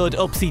feel-good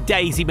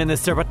upsy-daisy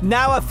minister, but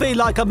now I feel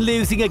like I'm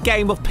losing a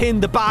game of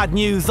pin the bad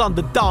news on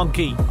the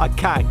donkey. I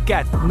can't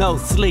get no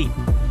sleep.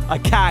 I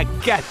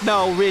can't get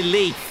no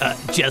relief.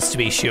 Just to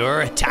be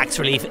sure, tax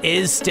relief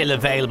is still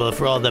available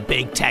for all the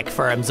big tech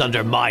firms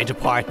under my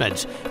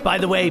department. By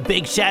the way,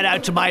 big shout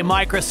out to my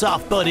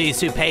Microsoft buddies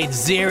who paid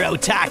 0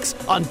 tax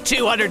on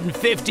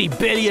 250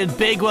 billion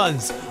big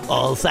ones.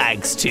 All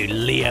thanks to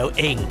Leo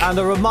Inc. And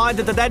a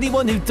reminder that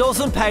anyone who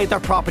doesn't pay their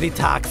property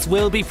tax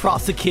will be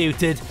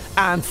prosecuted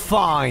and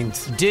fined.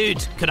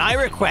 Dude, can I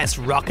request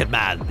Rocket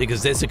Man?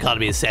 Because this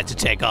economy is set to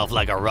take off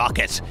like a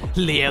rocket.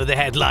 Leo the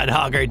headline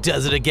hogger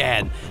does it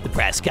again. The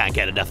press can't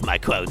get enough of my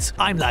quotes.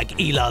 I'm like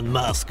Elon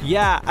Musk.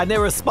 Yeah, an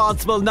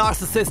irresponsible,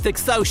 narcissistic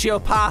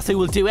sociopath who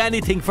will do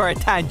anything for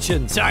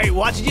attention. Sorry,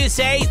 what did you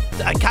say?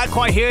 I can't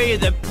quite hear you.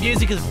 The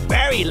music is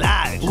very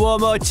loud.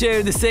 One more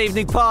tune this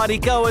evening, party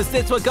goers.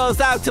 This one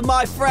goes out to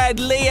my friend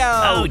Leo.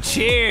 Oh,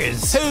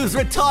 cheers. Who's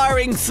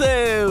retiring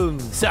soon.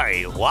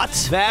 Sorry, what?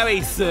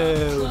 Very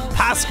soon.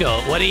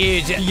 Pascal, what are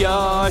you doing?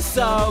 You're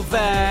so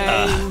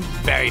vain.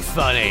 Very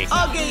funny.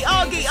 Augie.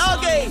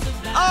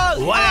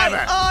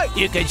 Whatever.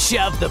 You can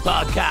shove the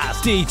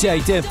podcast.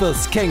 DJ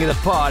Dimples, king of the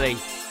party.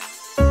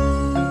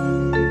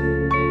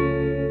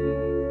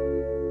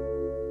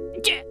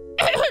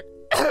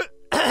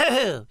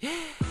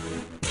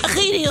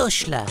 Achille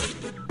Ushla,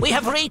 we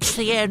have reached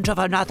the end of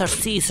another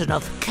season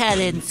of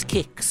Callan's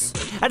Kicks.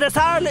 And as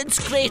Ireland's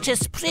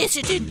greatest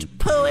president,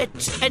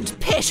 poet and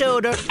pet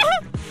owner,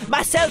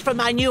 myself and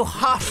my new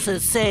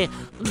horses say,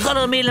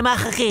 Gurumila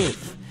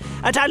Machakiv.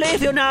 And I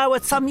leave you now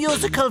with some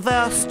musical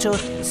verse to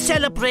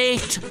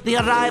celebrate the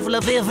arrival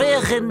of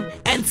Virgin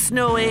and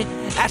Snowy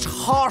at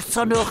Horse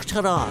on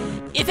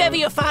Uchteron. If ever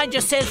you find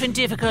yourself in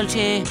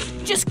difficulty,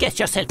 just get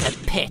yourself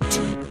a pet.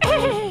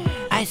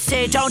 I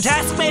say, don't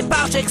ask me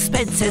about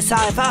expenses,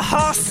 I've a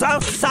horse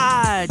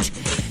outside.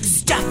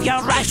 Stuff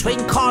your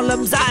right-wing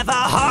columns, I've a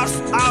horse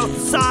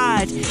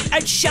outside.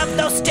 And shove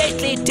those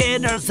stately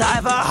dinners,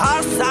 I've a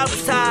horse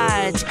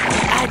outside.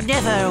 I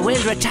never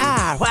will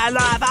retire while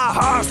I've a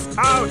horse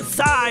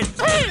outside.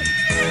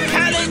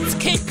 Callan's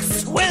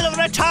Kicks will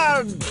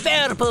return,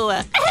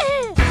 Verbua.